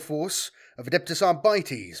small force of Adeptus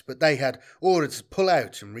Arbites, but they had orders to pull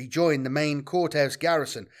out and rejoin the main courthouse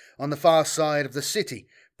garrison on the far side of the city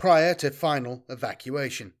prior to final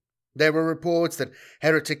evacuation. There were reports that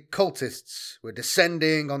heretic cultists were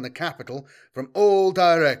descending on the capital from all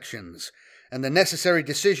directions, and the necessary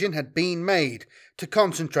decision had been made to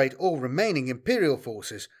concentrate all remaining imperial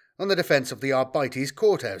forces on the defence of the Arbites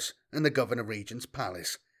courthouse and the Governor Regent's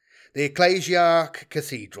palace. the Ecclesiarch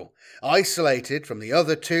Cathedral, isolated from the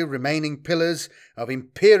other two remaining pillars of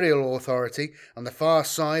imperial authority on the far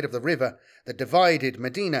side of the river that divided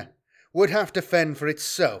Medina, would have to fend for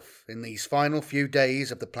itself in these final few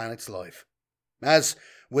days of the planet's life, as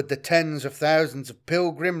would the tens of thousands of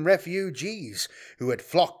pilgrim refugees who had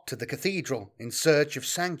flocked to the cathedral in search of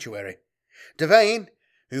sanctuary. Devane,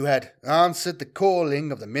 who had answered the calling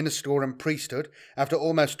of the minister and priesthood after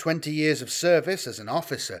almost 20 years of service as an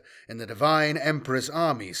officer in the Divine Emperor's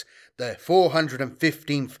armies, the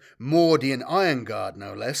 415th Mordian Iron Guard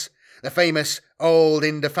no less, the famous Old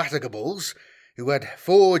Indefatigables, who had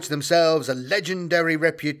forged themselves a legendary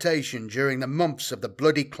reputation during the months of the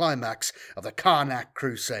bloody climax of the Karnak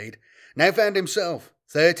Crusade, now found himself,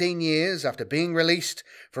 13 years after being released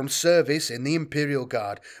from service in the Imperial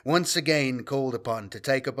Guard, once again called upon to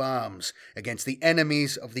take up arms against the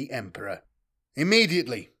enemies of the Emperor.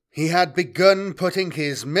 Immediately, he had begun putting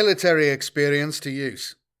his military experience to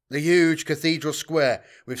use. The huge cathedral square,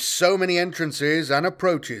 with so many entrances and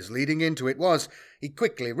approaches leading into it, was, he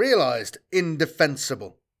quickly realised,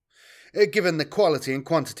 indefensible, given the quality and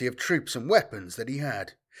quantity of troops and weapons that he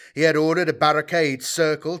had. He had ordered a barricade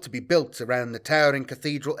circle to be built around the towering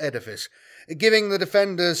cathedral edifice, giving the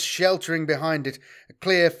defenders sheltering behind it a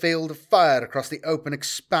clear field of fire across the open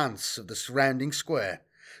expanse of the surrounding square.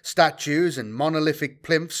 Statues and monolithic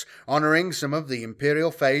plinths honouring some of the Imperial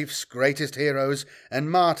faith's greatest heroes and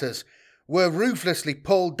martyrs were ruthlessly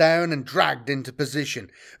pulled down and dragged into position.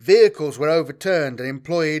 Vehicles were overturned and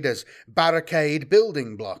employed as barricade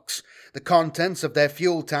building blocks, the contents of their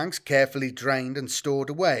fuel tanks carefully drained and stored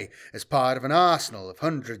away as part of an arsenal of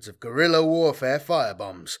hundreds of guerrilla warfare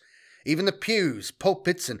firebombs. Even the pews,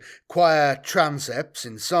 pulpits and choir transepts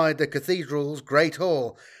inside the cathedral's great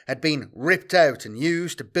hall had been ripped out and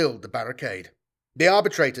used to build the barricade. The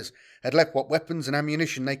arbitrators had left what weapons and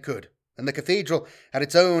ammunition they could, and the cathedral had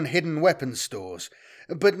its own hidden weapons stores,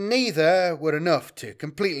 but neither were enough to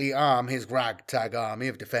completely arm his ragtag army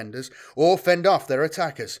of defenders or fend off their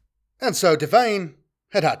attackers. And so Devane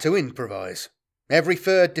had to improvise. Every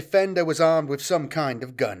third defender was armed with some kind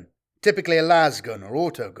of gun, typically a lasgun or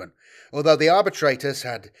autogun, although the arbitrators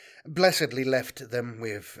had blessedly left them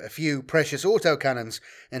with a few precious autocannons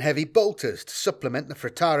and heavy bolters to supplement the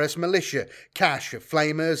Frataris militia cache of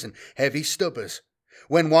flamers and heavy stubbers.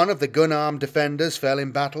 When one of the gun-armed defenders fell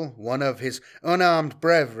in battle, one of his unarmed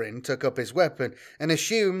brethren took up his weapon and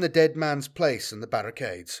assumed the dead man's place in the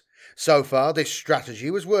barricades. So far this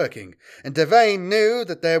strategy was working, and Devane knew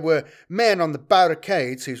that there were men on the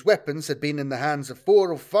barricades whose weapons had been in the hands of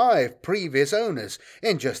 4 or 5 previous owners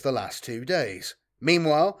in just the last 2 days.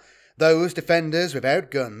 Meanwhile, those defenders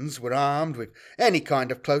without guns were armed with any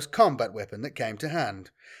kind of close combat weapon that came to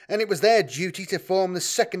hand, and it was their duty to form the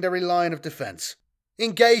secondary line of defence,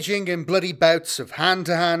 engaging in bloody bouts of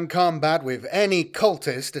hand-to-hand combat with any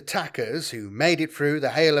cultist attackers who made it through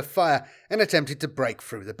the hail of fire and attempted to break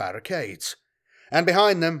through the barricades. And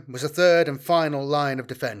behind them was a third and final line of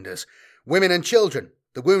defenders, women and children,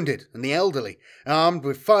 the wounded and the elderly, armed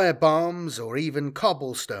with fire bombs or even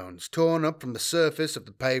cobblestones torn up from the surface of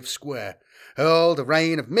the paved square, hurled a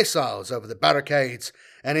rain of missiles over the barricades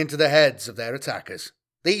and into the heads of their attackers.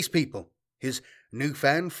 These people, his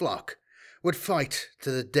newfound flock, would fight to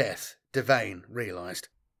the death, Devane realised.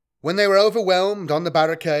 When they were overwhelmed on the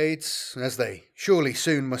barricades, as they surely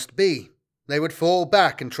soon must be, they would fall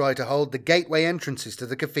back and try to hold the gateway entrances to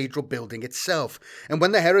the cathedral building itself, and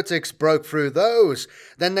when the heretics broke through those,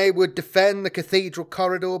 then they would defend the cathedral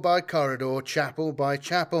corridor by corridor, chapel by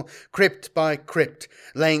chapel, crypt by crypt,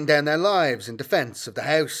 laying down their lives in defence of the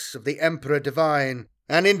house of the Emperor Divine,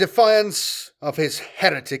 and in defiance of his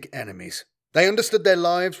heretic enemies. They understood their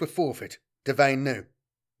lives were forfeit, Devane knew.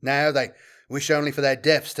 Now they wish only for their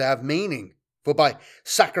deaths to have meaning, for by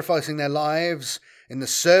sacrificing their lives in the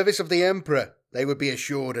service of the Emperor, they would be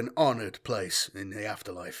assured an honoured place in the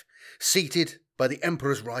afterlife, seated by the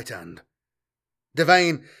Emperor's right hand.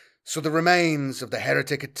 Devane saw the remains of the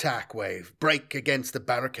heretic attack wave break against the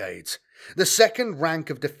barricades, the second rank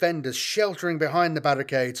of defenders sheltering behind the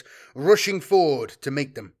barricades, rushing forward to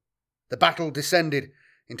meet them. The battle descended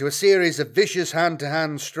into a series of vicious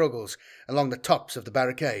hand-to-hand struggles along the tops of the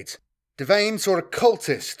barricades. Devane saw a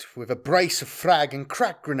cultist with a brace of frag and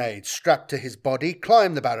crack grenades strapped to his body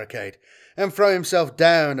climb the barricade and throw himself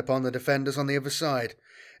down upon the defenders on the other side,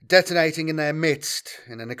 detonating in their midst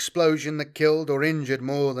in an explosion that killed or injured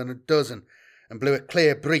more than a dozen and blew a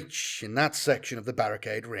clear breach in that section of the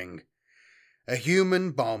barricade ring. A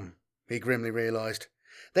human bomb, he grimly realised,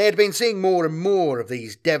 They had been seeing more and more of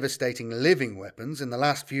these devastating living weapons in the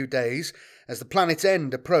last few days as the planet's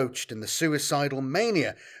end approached and the suicidal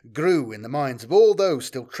mania grew in the minds of all those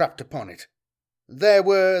still trapped upon it. There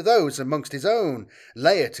were those amongst his own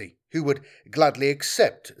laity who would gladly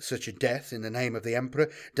accept such a death in the name of the Emperor,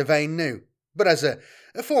 Devane knew, but as a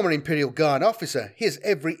former Imperial Guard officer, his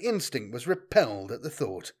every instinct was repelled at the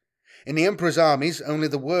thought. In the Emperor's armies, only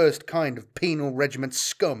the worst kind of penal regiment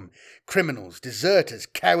scum, criminals, deserters,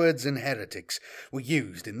 cowards and heretics were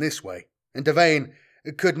used in this way, and Devane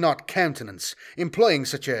could not countenance employing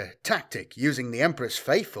such a tactic using the Emperor's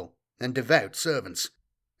faithful and devout servants.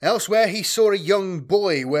 Elsewhere he saw a young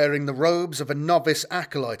boy wearing the robes of a novice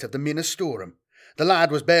acolyte of the Ministorum. The lad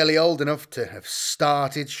was barely old enough to have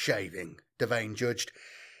started shaving, Devane judged,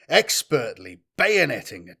 expertly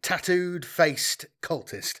bayoneting a tattooed-faced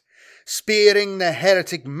cultist, spearing the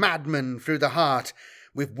heretic madman through the heart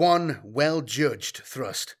with one well-judged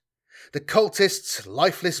thrust. The cultist's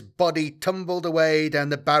lifeless body tumbled away down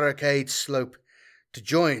the barricade slope to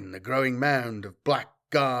join the growing mound of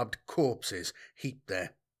black-garbed corpses heaped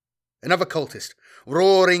there. Another cultist,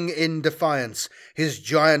 roaring in defiance, his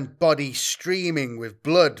giant body streaming with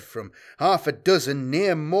blood from half a dozen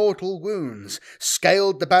near-mortal wounds,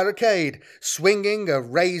 scaled the barricade, swinging a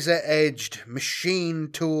razor-edged,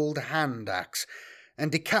 machine-tooled hand axe,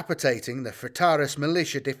 and decapitating the Fritaris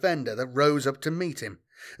militia defender that rose up to meet him.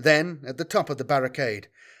 Then, at the top of the barricade,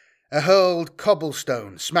 a hurled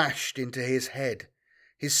cobblestone smashed into his head.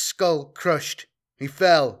 His skull crushed, he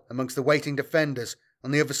fell amongst the waiting defenders on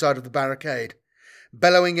the other side of the barricade.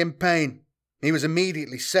 Bellowing in pain, he was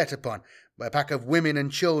immediately set upon by a pack of women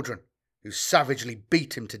and children, who savagely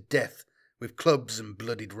beat him to death with clubs and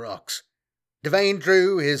bloodied rocks. Devane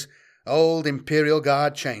drew his old Imperial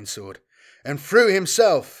Guard chainsword and threw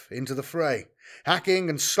himself into the fray, hacking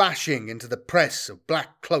and slashing into the press of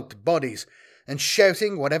black-cloaked bodies and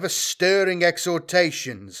shouting whatever stirring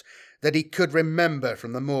exhortations that he could remember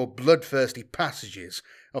from the more bloodthirsty passages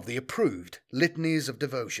of the approved litanies of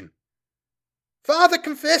devotion. "Father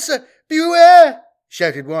Confessor, beware!"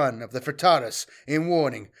 shouted one of the Fritaris in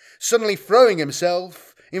warning, suddenly throwing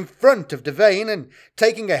himself in front of Devane and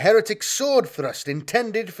taking a heretic sword thrust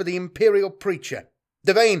intended for the Imperial preacher.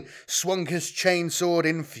 Devane swung his chainsword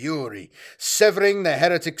in fury, severing the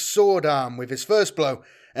heretic's sword arm with his first blow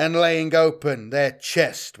and laying open their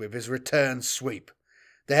chest with his return sweep.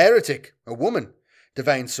 The heretic, a woman,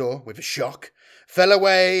 Devane saw with a shock, fell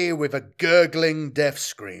away with a gurgling death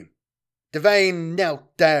scream. Devane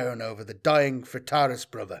knelt down over the dying Fritaris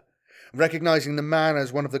brother, recognizing the man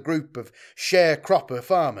as one of the group of sharecropper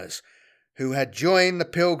farmers who had joined the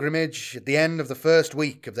pilgrimage at the end of the first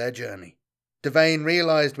week of their journey. Devane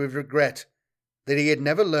realized with regret that he had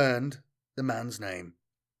never learned the man's name.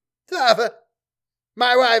 "Father,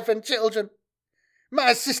 my wife and children,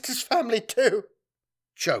 my sister's family too,"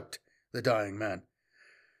 choked the dying man,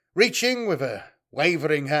 reaching with a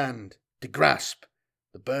wavering hand to grasp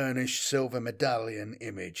the burnished silver medallion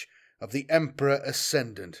image of the Emperor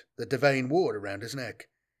Ascendant that Devane wore around his neck.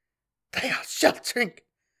 "They are sheltering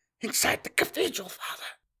inside the cathedral, Father."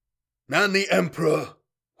 "And the Emperor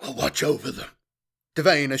will watch over them,"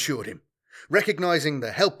 Devane assured him, recognizing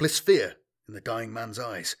the helpless fear in the dying man's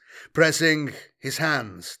eyes, pressing his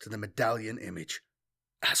hands to the medallion image.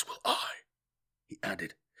 "As will I," he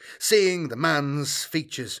added, seeing the man's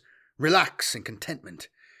features relax in contentment,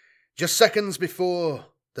 just seconds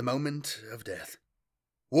before the moment of death.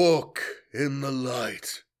 "Walk in the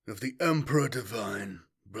light of the Emperor Divine,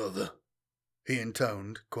 brother," he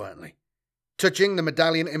intoned quietly, touching the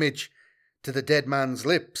medallion image to the dead man's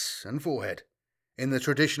lips and forehead in the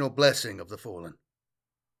traditional blessing of the fallen.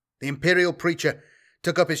 The Imperial preacher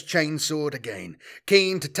took up his chainsword again,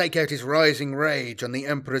 keen to take out his rising rage on the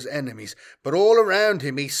Emperor's enemies, but all around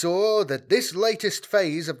him he saw that this latest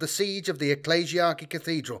phase of the siege of the Ecclesiarchy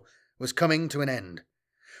Cathedral was coming to an end.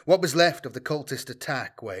 What was left of the cultist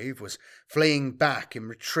attack wave was fleeing back in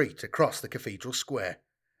retreat across the cathedral square.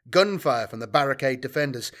 Gunfire from the barricade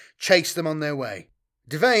defenders chased them on their way.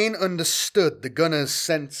 Devane understood the gunners'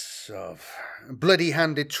 sense of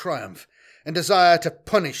bloody-handed triumph and desire to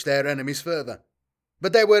punish their enemies further.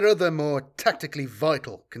 But there were other more tactically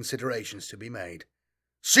vital considerations to be made.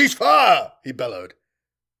 "Cease fire!" he bellowed.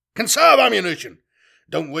 "Conserve ammunition!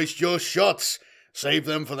 Don't waste your shots! Save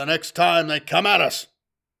them for the next time they come at us!"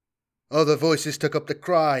 Other voices took up the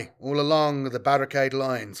cry all along the barricade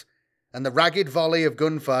lines, and the ragged volley of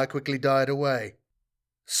gunfire quickly died away.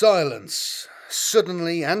 Silence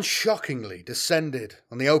suddenly and shockingly descended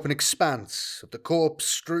on the open expanse of the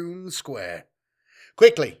corpse-strewn square.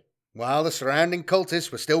 Quickly, While the surrounding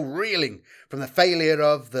cultists were still reeling from the failure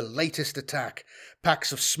of the latest attack,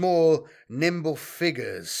 packs of small, nimble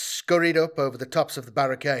figures scurried up over the tops of the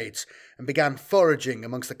barricades and began foraging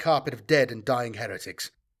amongst the carpet of dead and dying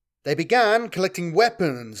heretics. They began collecting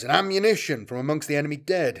weapons and ammunition from amongst the enemy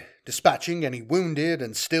dead, dispatching any wounded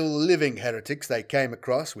and still living heretics they came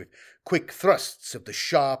across with quick thrusts of the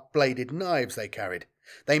sharp-bladed knives they carried.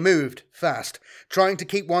 They moved fast, trying to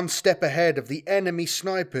keep one step ahead of the enemy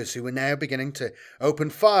snipers who were now beginning to open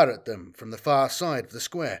fire at them from the far side of the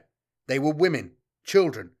square. They were women,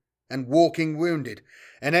 children, and walking wounded,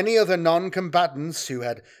 and any other non-combatants who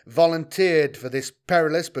had volunteered for this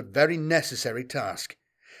perilous but very necessary task.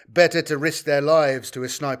 Better to risk their lives to a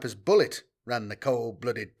sniper's bullet, ran the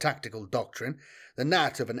cold-blooded tactical doctrine, than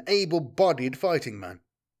that of an able-bodied fighting man.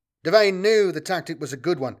 Devane knew the tactic was a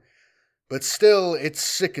good one, but still it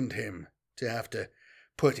sickened him to have to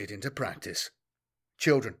put it into practice.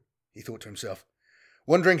 Children, he thought to himself,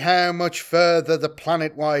 wondering how much further the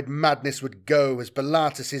planet-wide madness would go as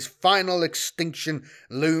Bellatus' final extinction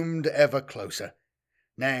loomed ever closer.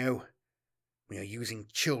 Now we are using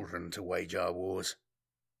children to wage our wars.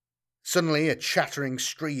 Suddenly a chattering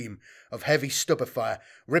stream of heavy stubber fire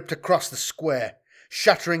ripped across the square,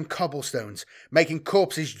 shattering cobblestones, making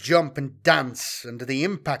corpses jump and dance under the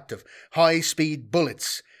impact of high-speed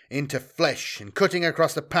bullets into flesh and cutting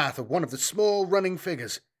across the path of one of the small running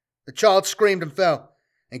figures. The child screamed and fell,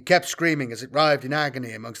 and kept screaming as it writhed in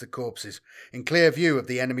agony amongst the corpses, in clear view of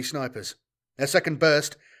the enemy snipers. A second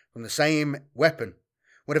burst from the same weapon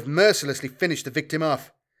would have mercilessly finished the victim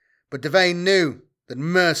off, but Devane knew that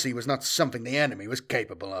mercy was not something the enemy was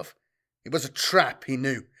capable of. It was a trap, he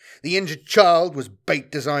knew. The injured child was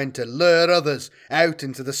bait designed to lure others out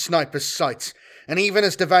into the sniper's sights, and even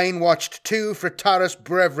as Devane watched, two Fraterus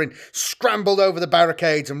brethren scrambled over the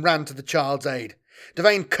barricades and ran to the child's aid.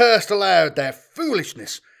 Devane cursed aloud their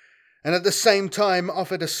foolishness, and at the same time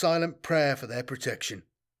offered a silent prayer for their protection.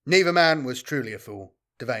 Neither man was truly a fool,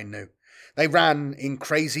 Devane knew. They ran in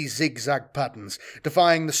crazy zigzag patterns,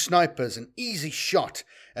 defying the snipers an easy shot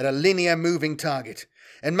at a linear moving target,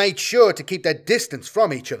 and made sure to keep their distance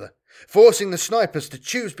from each other, forcing the snipers to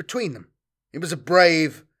choose between them. It was a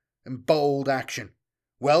brave and bold action,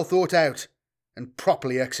 well thought out and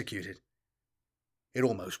properly executed. It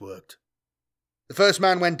almost worked. The first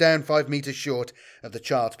man went down 5 meters short of the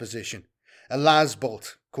child's position. A las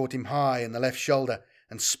bolt caught him high in the left shoulder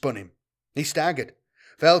and spun him. He staggered,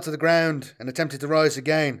 fell to the ground and attempted to rise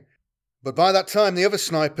again, but by that time the other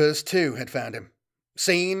snipers too had found him.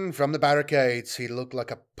 Seen from the barricades, he looked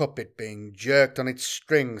like a puppet being jerked on its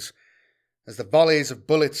strings as the volleys of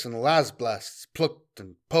bullets and las blasts plucked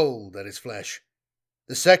and pulled at his flesh.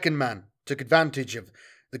 The second man took advantage of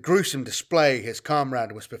the gruesome display his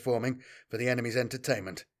comrade was performing for the enemy's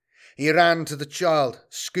entertainment. He ran to the child,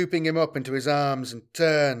 scooping him up into his arms, and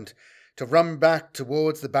turned to run back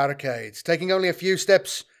towards the barricades, taking only a few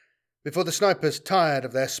steps before the snipers tired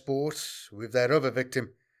of their sport with their other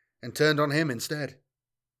victim and turned on him instead.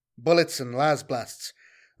 Bullets and las blasts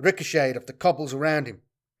ricocheted off the cobbles around him.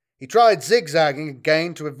 He tried zigzagging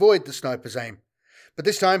again to avoid the sniper's aim, but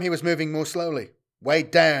this time he was moving more slowly,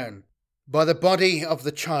 weighed down by the body of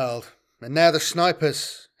the child, and now the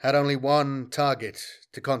snipers had only one target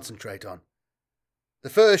to concentrate on. The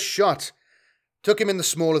first shot took him in the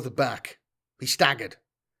small of the back. He staggered,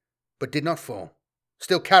 but did not fall,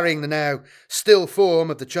 still carrying the now still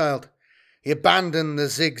form of the child. He abandoned the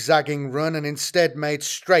zigzagging run and instead made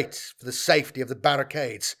straight for the safety of the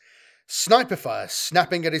barricades, sniper fire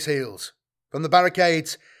snapping at his heels. From the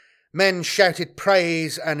barricades, men shouted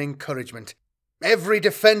praise and encouragement, every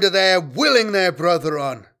defender there willing their brother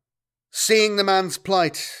on. Seeing the man's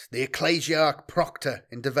plight, the ecclesiarch proctor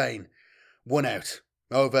in Devane won out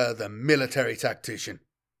over the military tactician.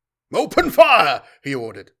 "Open fire!" he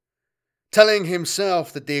ordered, telling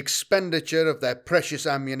himself that the expenditure of their precious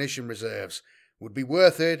ammunition reserves would be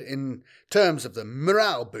worth it in terms of the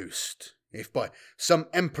morale boost if by some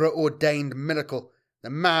emperor-ordained miracle the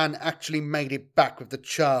man actually made it back with the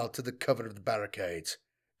child to the cover of the barricades.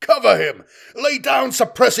 "Cover him! Lay down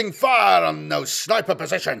suppressing fire on those sniper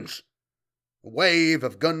positions!" A wave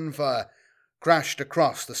of gunfire crashed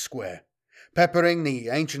across the square, peppering the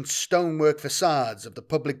ancient stonework facades of the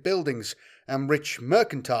public buildings and rich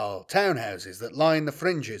mercantile townhouses that line the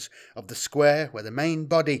fringes of the square where the main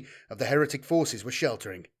body of the heretic forces were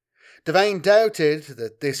sheltering. Devane doubted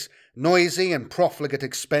that this noisy and profligate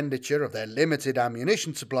expenditure of their limited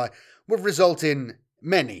ammunition supply would result in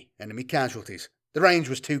many enemy casualties. The range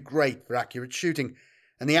was too great for accurate shooting,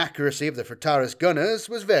 and the accuracy of the Fraterus gunners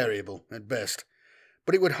was variable at best.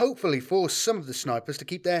 but it would hopefully force some of the snipers to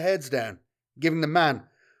keep their heads down, giving the man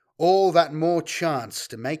all that more chance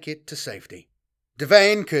to make it to safety.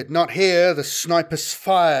 Devane could not hear the snipers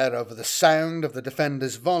fire over the sound of the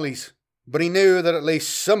defenders' volleys, but he knew that at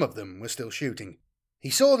least some of them were still shooting. He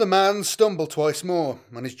saw the man stumble twice more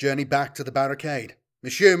on his journey back to the barricade,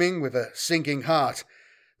 assuming with a sinking heart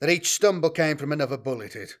that each stumble came from another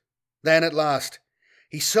bullet hit. Then at last,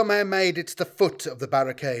 he somehow made it to the foot of the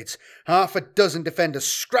barricades, half a dozen defenders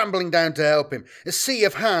scrambling down to help him, a sea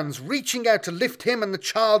of hands reaching out to lift him and the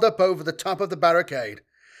child up over the top of the barricade.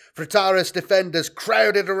 Fratara's defenders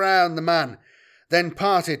crowded around the man, then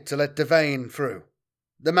parted to let Devane through.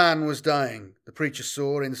 The man was dying, the preacher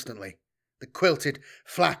saw instantly. The quilted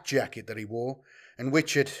flak jacket that he wore, and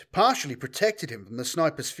which had partially protected him from the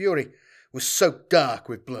sniper's fury, was soaked dark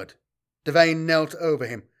with blood. Devane knelt over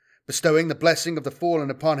him, bestowing the blessing of the fallen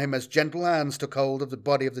upon him as gentle hands took hold of the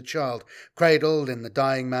body of the child, cradled in the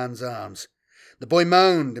dying man's arms. The boy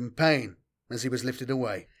moaned in pain as he was lifted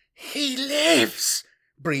away. "He lives!"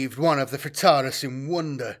 breathed one of the Frataras in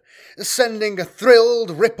wonder, sending a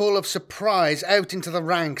thrilled ripple of surprise out into the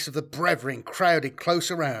ranks of the brethren crowded close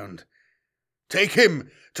around. "Take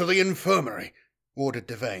him to the infirmary," ordered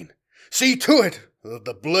Devane. "See to it that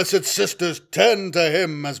the blessed sisters tend to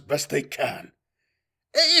him as best they can."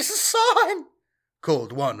 "It is a sign,"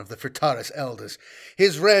 called one of the Frataras elders.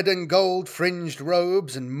 His red and gold fringed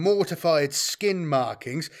robes and mortified skin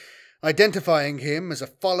markings identifying him as a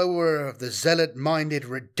follower of the zealot-minded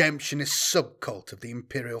redemptionist subcult of the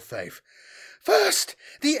imperial faith. "First,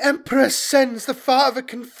 the Emperor sends the Father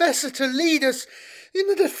Confessor to lead us in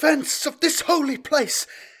the defence of this holy place,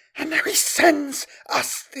 and now he sends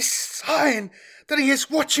us this sign that he is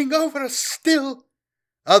watching over us still."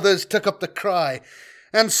 Others took up the cry,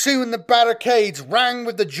 and soon the barricades rang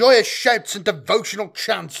with the joyous shouts and devotional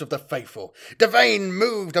chants of the faithful. Devane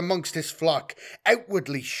moved amongst his flock,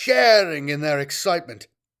 outwardly sharing in their excitement.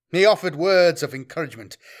 He offered words of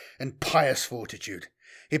encouragement and pious fortitude.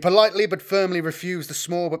 He politely but firmly refused the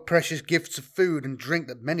small but precious gifts of food and drink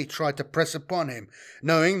that many tried to press upon him,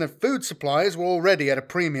 knowing that food supplies were already at a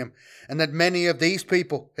premium, and that many of these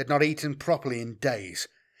people had not eaten properly in days.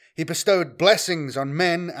 He bestowed blessings on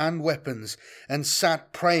men and weapons, and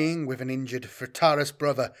sat praying with an injured Fratara's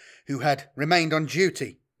brother who had remained on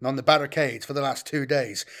duty on the barricades for the last 2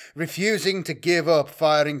 days, refusing to give up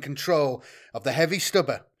firing control of the heavy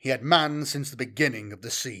stubber he had manned since the beginning of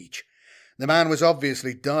the siege. The man was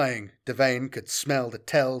obviously dying. Devane could smell the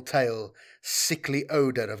telltale, sickly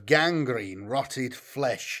odour of gangrene, rotted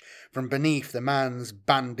flesh from beneath the man's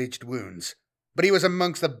bandaged wounds. But he was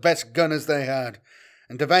amongst the best gunners they had,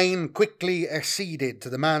 and Devane quickly acceded to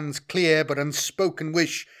the man's clear but unspoken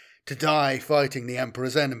wish to die fighting the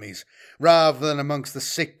Emperor's enemies, rather than amongst the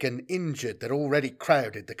sick and injured that already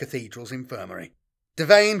crowded the cathedral's infirmary.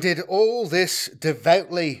 Devane did all this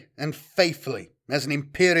devoutly and faithfully as an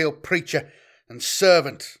imperial preacher and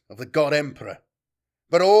servant of the God Emperor.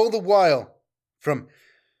 But all the while, from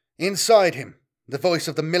inside him, the voice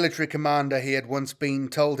of the military commander he had once been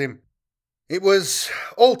told him it was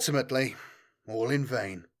ultimately all in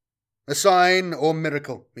vain. A sign or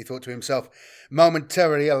miracle, he thought to himself,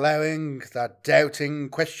 momentarily allowing that doubting,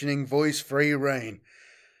 questioning voice free rein.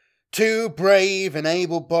 2 brave and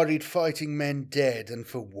able-bodied fighting men dead, and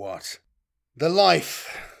for what? The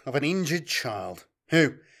life of an injured child,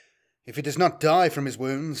 who, if he does not die from his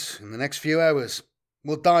wounds in the next few hours,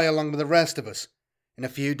 will die along with the rest of us in a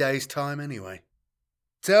few days' time anyway.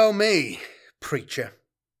 Tell me, preacher,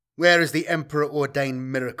 where is the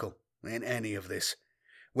Emperor-ordained miracle in any of this?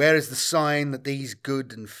 Where is the sign that these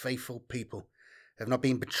good and faithful people have not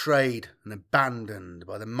been betrayed and abandoned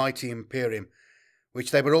by the mighty Imperium,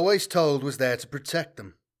 which they were always told was there to protect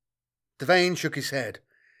them? Devane shook his head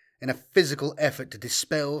in a physical effort to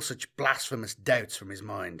dispel such blasphemous doubts from his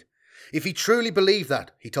mind. If he truly believed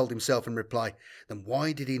that, he told himself in reply, then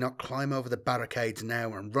why did he not climb over the barricades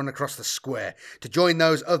now and run across the square to join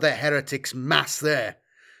those other heretics massed there?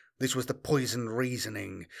 This was the poisoned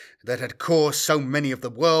reasoning that had caused so many of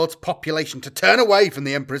the world's population to turn away from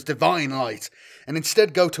the Emperor's divine light and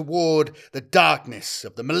instead go toward the darkness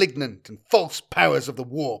of the malignant and false powers of the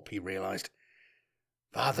warp, he realized.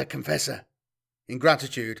 Father Confessor. In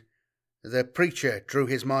gratitude, the preacher drew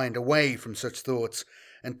his mind away from such thoughts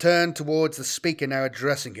and turned towards the speaker now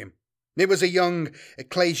addressing him. It was a young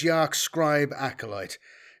ecclesiarch scribe acolyte,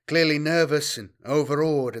 clearly nervous and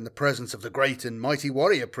overawed in the presence of the great and mighty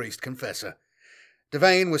warrior priest Confessor.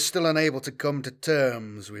 Devane was still unable to come to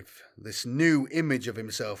terms with this new image of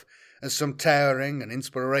himself as some towering and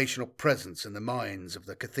inspirational presence in the minds of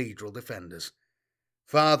the cathedral defenders.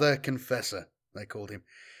 Father Confessor, they called him.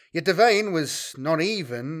 Yet Devane was not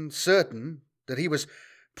even certain that he was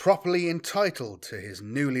properly entitled to his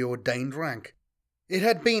newly ordained rank. It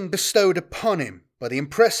had been bestowed upon him by the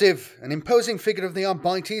impressive and imposing figure of the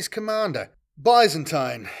Arbites commander.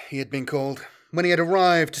 Byzantine, he had been called, when he had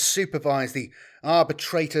arrived to supervise the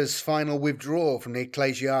arbitrator's final withdrawal from the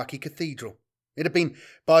Ecclesiarchy Cathedral. It had been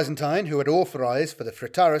Byzantine who had authorised for the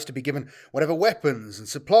Frataris to be given whatever weapons and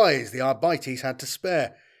supplies the Arbites had to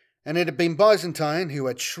spare, and it had been Byzantine who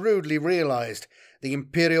had shrewdly realised the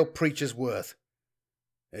imperial preacher's worth.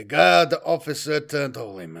 "A guard officer turned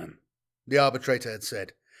holy man," the arbitrator had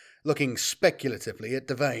said, looking speculatively at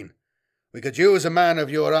Devane. "We could use a man of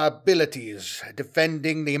your abilities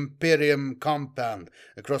defending the Imperium compound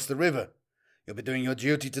across the river. You'll be doing your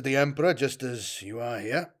duty to the Emperor just as you are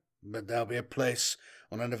here, but there'll be a place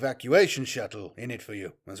on an evacuation shuttle in it for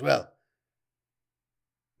you as well."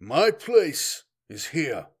 "My place is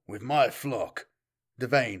here with my flock,"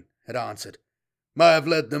 Devane had answered. "I have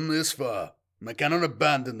led them this far, and I cannot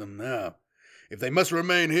abandon them now. If they must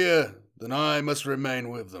remain here, then I must remain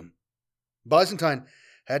with them." Byzantine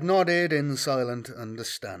had nodded in silent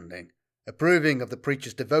understanding, approving of the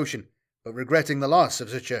preacher's devotion, but regretting the loss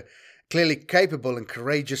of such a clearly capable and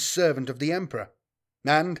courageous servant of the Emperor,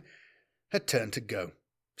 and had turned to go.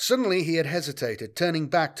 Suddenly he had hesitated, turning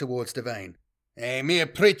back towards Devane. "A mere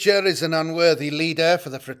preacher is an unworthy leader for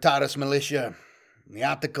the Frataris militia. The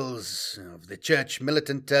articles of the Church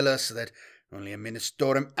militant tell us that only a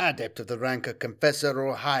ministorum adept of the rank of confessor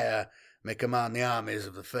or higher may command the armies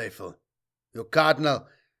of the faithful. Your cardinal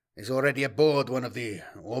is already aboard one of the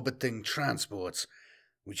orbiting transports,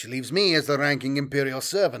 which leaves me as the ranking imperial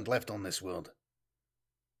servant left on this world."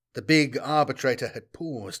 The big arbitrator had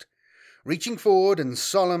paused, reaching forward and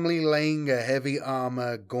solemnly laying a heavy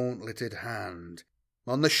armour gauntleted hand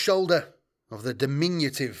on the shoulder of the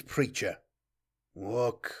diminutive preacher.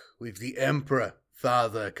 "Walk with the Emperor,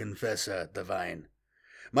 Father Confessor Devane.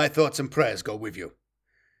 My thoughts and prayers go with you."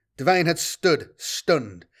 Devane had stood,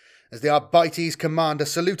 stunned, as the Arbites commander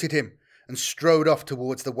saluted him and strode off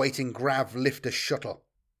towards the waiting grav lifter shuttle.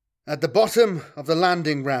 At the bottom of the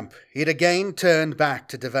landing ramp, he had again turned back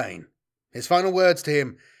to Devane, his final words to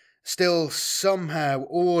him still somehow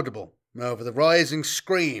audible over the rising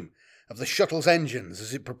scream of the shuttle's engines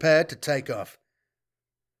as it prepared to take off.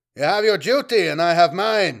 "You have your duty, and I have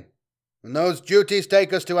mine, and those duties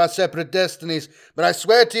take us to our separate destinies, but I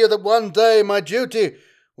swear to you that one day my duty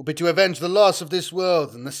will be to avenge the loss of this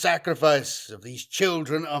world and the sacrifice of these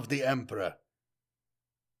children of the Emperor."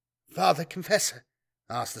 "Father Confessor?"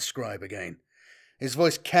 asked the scribe again, his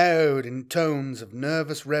voice cowed in tones of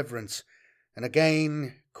nervous reverence, and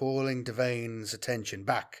again calling Devane's attention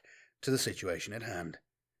back to the situation at hand.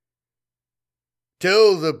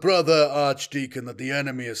 "Tell the brother Archdeacon that the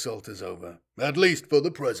enemy assault is over, at least for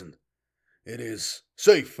the present. It is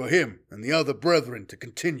safe for him and the other brethren to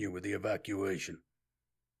continue with the evacuation."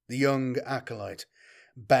 The young acolyte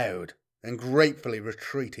bowed and gratefully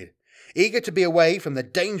retreated, eager to be away from the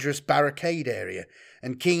dangerous barricade area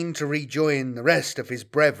and keen to rejoin the rest of his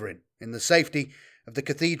brethren in the safety of the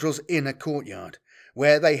cathedral's inner courtyard,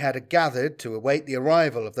 where they had gathered to await the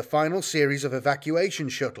arrival of the final series of evacuation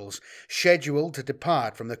shuttles scheduled to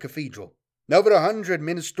depart from the cathedral. Over 100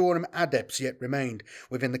 Ministorum adepts yet remained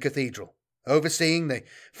within the cathedral, overseeing the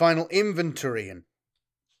final inventory and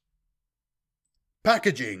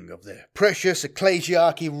packaging of the precious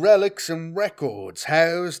ecclesiarchy relics and records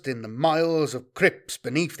housed in the miles of crypts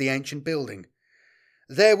beneath the ancient building.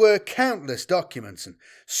 There were countless documents and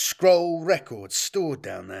scroll records stored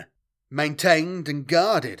down there, maintained and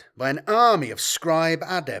guarded by an army of scribe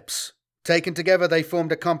adepts. Taken together, they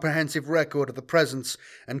formed a comprehensive record of the presence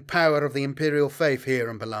and power of the imperial faith here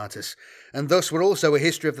in Pilatus, and thus were also a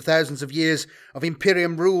history of the thousands of years of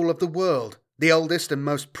imperium rule of the world, the oldest and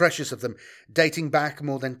most precious of them dating back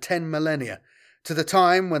more than 10 millennia, to the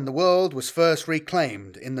time when the world was first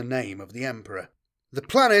reclaimed in the name of the Emperor. The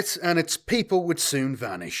planet and its people would soon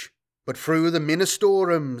vanish, but through the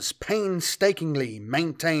Ministorum's painstakingly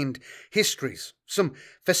maintained histories, some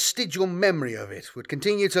vestigial memory of it would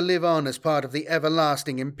continue to live on as part of the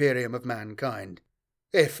everlasting imperium of mankind,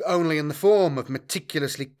 if only in the form of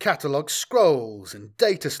meticulously catalogued scrolls and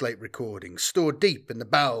data slate recordings stored deep in the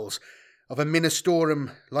bowels of a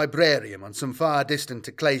Ministorum librarium on some far distant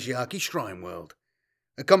ecclesiarchy shrine world.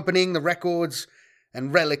 Accompanying the records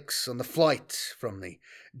and relics on the flight from the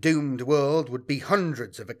doomed world would be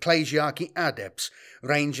hundreds of ecclesiarchy adepts,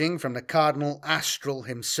 ranging from the Cardinal Astral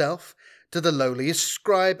himself to the lowliest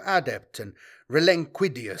scribe adept and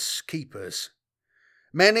relinquidius keepers.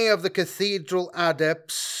 Many of the cathedral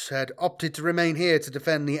adepts had opted to remain here to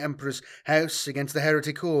defend the Emperor's house against the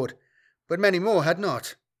heretic horde, but many more had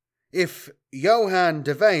not. If Johann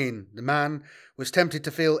Devane, the man, was tempted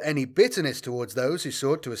to feel any bitterness towards those who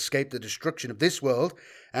sought to escape the destruction of this world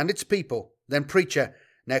and its people, then preacher,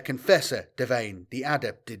 now confessor Devane, the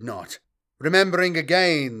adept, did not, remembering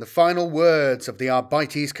again the final words of the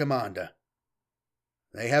Arbites commander.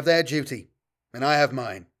 They have their duty, and I have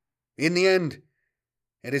mine. In the end,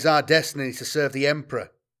 it is our destiny to serve the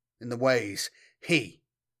Emperor in the ways he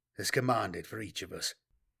has commanded for each of us.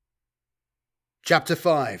 Chapter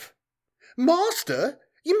 5. Master,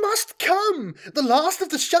 you must come. The last of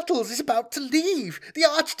the shuttles is about to leave. The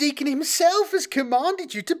Archdeacon himself has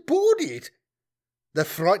commanded you to board it. The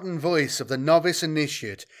frightened voice of the novice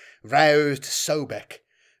initiate roused Sobek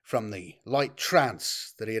from the light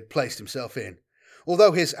trance that he had placed himself in.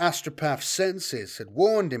 Although his astropath senses had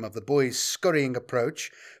warned him of the boy's scurrying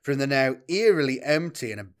approach from the now eerily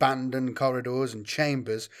empty and abandoned corridors and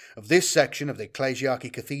chambers of this section of the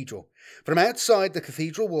Ecclesiarchy Cathedral, from outside the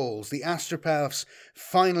cathedral walls the astropath's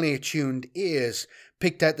finely attuned ears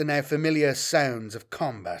picked out the now familiar sounds of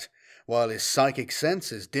combat, while his psychic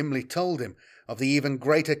senses dimly told him of the even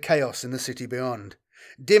greater chaos in the city beyond.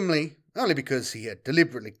 Dimly, only because he had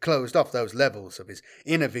deliberately closed off those levels of his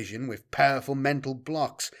inner vision with powerful mental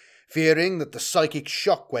blocks, fearing that the psychic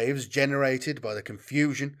shockwaves generated by the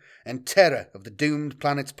confusion and terror of the doomed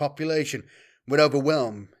planet's population would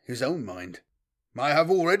overwhelm his own mind. I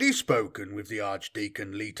have already spoken with the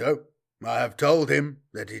Archdeacon Leto. I have told him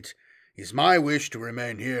that it is my wish to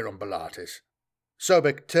remain here on Bellatis.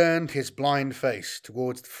 Sobek turned his blind face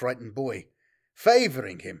towards the frightened boy,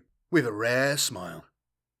 favouring him with a rare smile.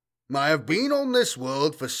 I have been on this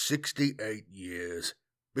world for 68 years.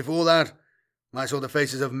 Before that, I saw the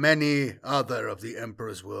faces of many other of the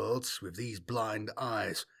Emperor's worlds with these blind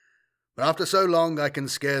eyes. But after so long, I can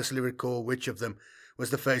scarcely recall which of them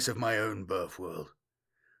was the face of my own birth world.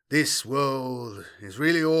 This world is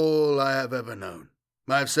really all I have ever known.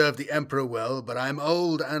 I have served the Emperor well, but I am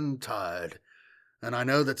old and tired, and I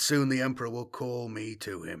know that soon the Emperor will call me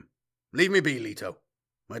to him. Leave me be, Leto.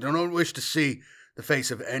 I do not wish to see the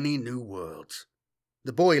face of any new worlds.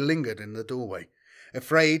 The boy lingered in the doorway,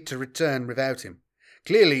 afraid to return without him.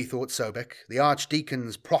 Clearly, thought Sobek, the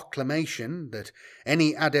Archdeacon's proclamation that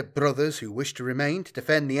any adept brothers who wished to remain to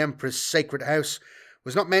defend the Emperor's sacred house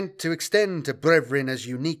was not meant to extend to brethren as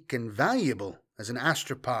unique and valuable as an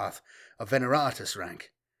astropath of Veneratus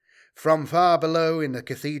rank. From far below in the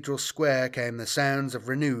cathedral square came the sounds of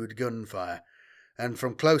renewed gunfire, and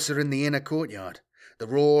from closer in the inner courtyard, the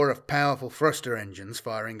roar of powerful thruster engines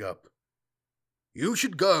firing up. You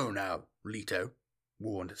should go now, Leto,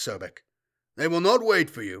 warned Sobek. They will not wait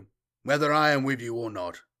for you, whether I am with you or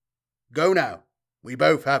not. Go now. We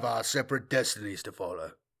both have our separate destinies to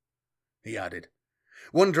follow, he added,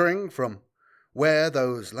 wondering from where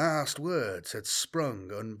those last words had sprung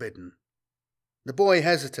unbidden. The boy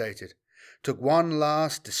hesitated, took one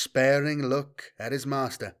last despairing look at his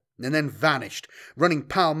master, and then vanished, running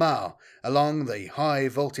pell-mell along the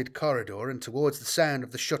high-vaulted corridor and towards the sound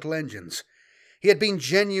of the shuttle engines. He had been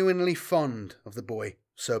genuinely fond of the boy,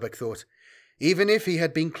 Sobek thought, even if he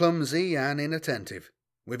had been clumsy and inattentive,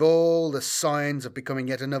 with all the signs of becoming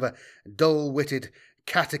yet another dull-witted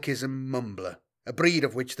catechism mumbler, a breed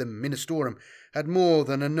of which the Ministorum had more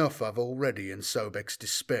than enough of already in Sobek's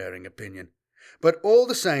despairing opinion. But all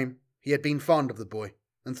the same, he had been fond of the boy,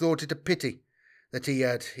 and thought it a pity that he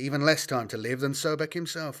had even less time to live than Sobek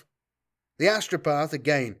himself. The astropath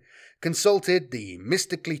again consulted the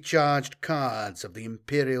mystically charged cards of the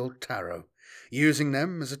Imperial Tarot, using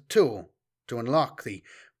them as a tool to unlock the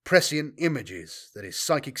prescient images that his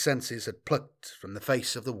psychic senses had plucked from the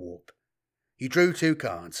face of the warp. He drew 2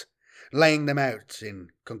 cards, laying them out in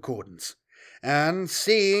concordance, and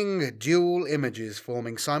seeing dual images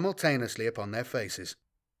forming simultaneously upon their faces.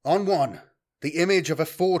 On one, the image of a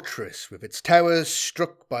fortress with its towers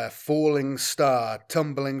struck by a falling star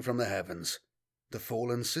tumbling from the heavens, the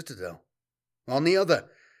fallen citadel. On the other,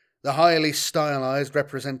 the highly stylized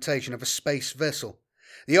representation of a space vessel,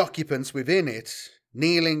 the occupants within it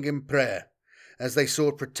kneeling in prayer as they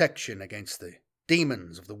sought protection against the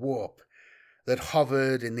demons of the warp that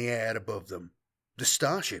hovered in the air above them, the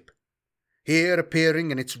starship, here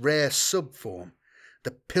appearing in its rare subform,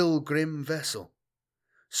 the pilgrim vessel.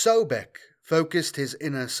 Sobek focused his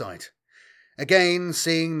inner sight, again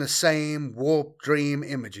seeing the same warped dream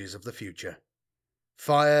images of the future.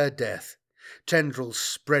 Fire, death, tendrils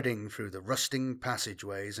spreading through the rusting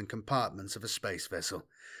passageways and compartments of a space vessel,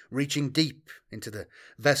 reaching deep into the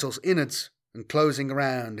vessel's innards and closing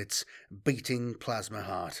around its beating plasma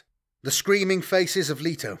heart. The screaming faces of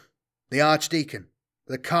Leto, the Archdeacon,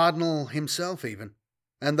 the Cardinal himself even,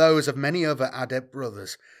 and those of many other adept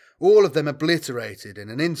brothers, all of them obliterated in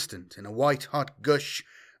an instant in a white-hot gush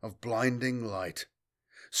of blinding light.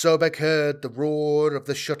 Sobek heard the roar of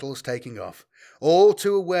the shuttles taking off, all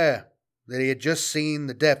too aware that he had just seen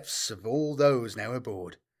the deaths of all those now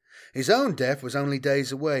aboard. His own death was only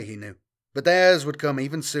days away, he knew, but theirs would come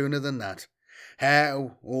even sooner than that.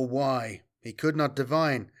 How or why, he could not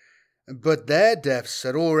divine, but their deaths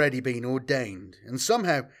had already been ordained, and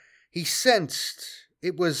somehow he sensed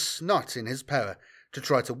it was not in his power to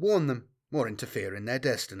try to warn them or interfere in their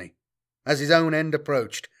destiny. As his own end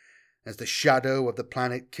approached, as the shadow of the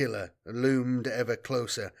planet killer loomed ever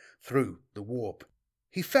closer through the warp,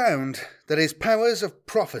 he found that his powers of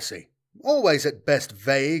prophecy, always at best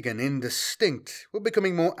vague and indistinct, were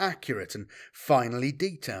becoming more accurate and finely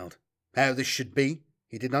detailed. How this should be,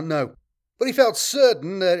 he did not know, but he felt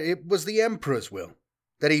certain that it was the Emperor's will,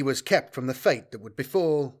 that he was kept from the fate that would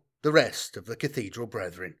befall the rest of the Cathedral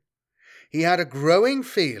Brethren. He had a growing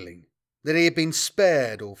feeling that he had been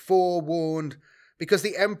spared or forewarned because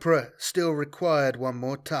the Emperor still required one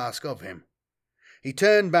more task of him. He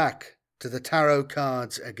turned back to the tarot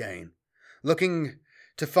cards again, looking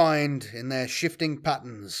to find in their shifting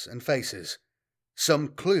patterns and faces some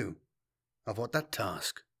clue of what that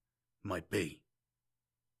task might be.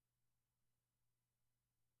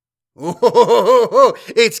 Oh,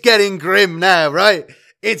 it's getting grim now, right?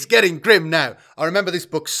 It's getting grim now. I remember this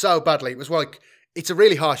book so badly. It was like, it's a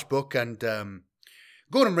really harsh book, and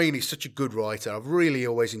Gordon Reaney's such a good writer. I've really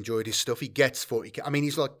always enjoyed his stuff. He gets 40K. I mean,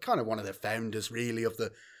 he's like kind of one of the founders, really, of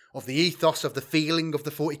the ethos, of the feeling of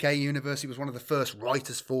the 40K universe. He was one of the first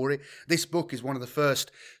writers for it. This book is one of the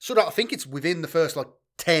first, I think it's within the first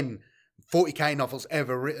 10 40K novels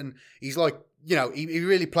ever written. He's like, he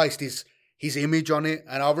really placed his image on it,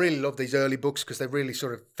 and I really love these early books because they're really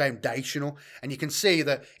sort of foundational, and you can see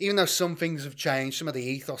that even though some things have changed, some of the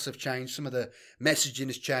ethos have changed, some of the messaging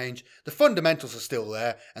has changed, the fundamentals are still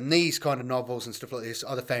there, and these kind of novels and stuff like this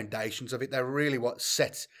are the foundations of it. They're really what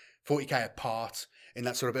sets 40K apart in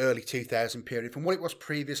that sort of early 2000 period from what it was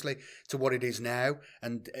previously to what it is now.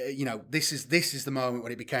 And this is the moment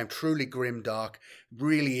when it became truly grim dark,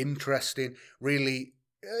 really interesting, really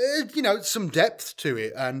some depth to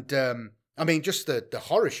it, and I mean, just the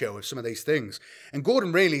horror show of some of these things. And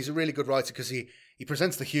Gordon really is a really good writer because he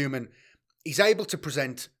presents the human. He's able to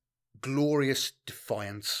present glorious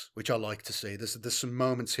defiance, which I like to see. There's some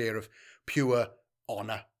moments here of pure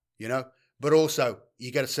honour, but also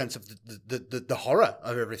you get a sense of the horror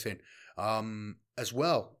of everything as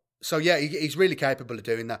well. So yeah, he's really capable of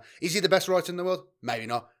doing that. Is he the best writer in the world? Maybe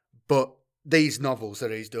not. But these novels that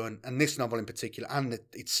he's done, and this novel in particular, and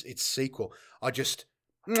its sequel, are just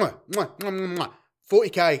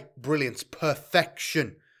 40K brilliance,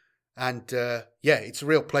 perfection. And it's a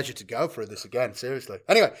real pleasure to go through this again, seriously.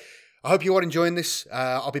 Anyway, I hope you are enjoying this.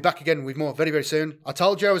 I'll be back again with more very, very soon. I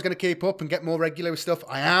told you I was going to keep up and get more regular with stuff.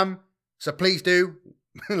 I am. So please do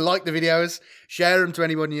like the videos, share them to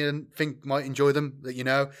anyone you think might enjoy them, that you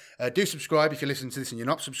know. Do subscribe if you're listening to this and you're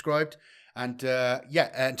not subscribed. And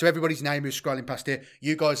and to everybody's name who's scrolling past here,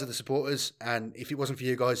 you guys are the supporters, and if it wasn't for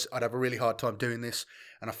you guys, I'd have a really hard time doing this,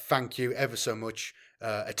 and I thank you ever so much,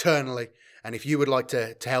 eternally. And if you would like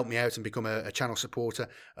to help me out and become a channel supporter,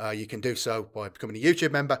 you can do so by becoming a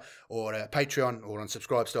YouTube member or a Patreon or on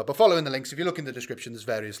Subscribestar. By following the links, if you look in the description, there's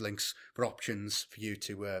various links for options for you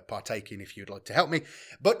to partake in if you'd like to help me.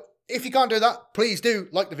 But if you can't do that, please do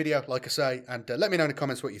like the video, like I say, and let me know in the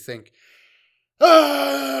comments what you think.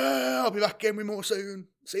 I'll be back again with more soon.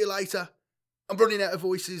 See you later. I'm running out of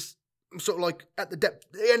voices. I'm sort of like at the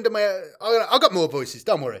end of my... I got more voices,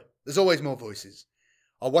 don't worry. There's always more voices.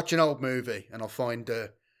 I'll watch an old movie and I'll find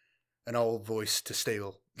an old voice to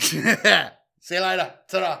steal. See you later.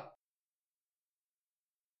 Ta-ra.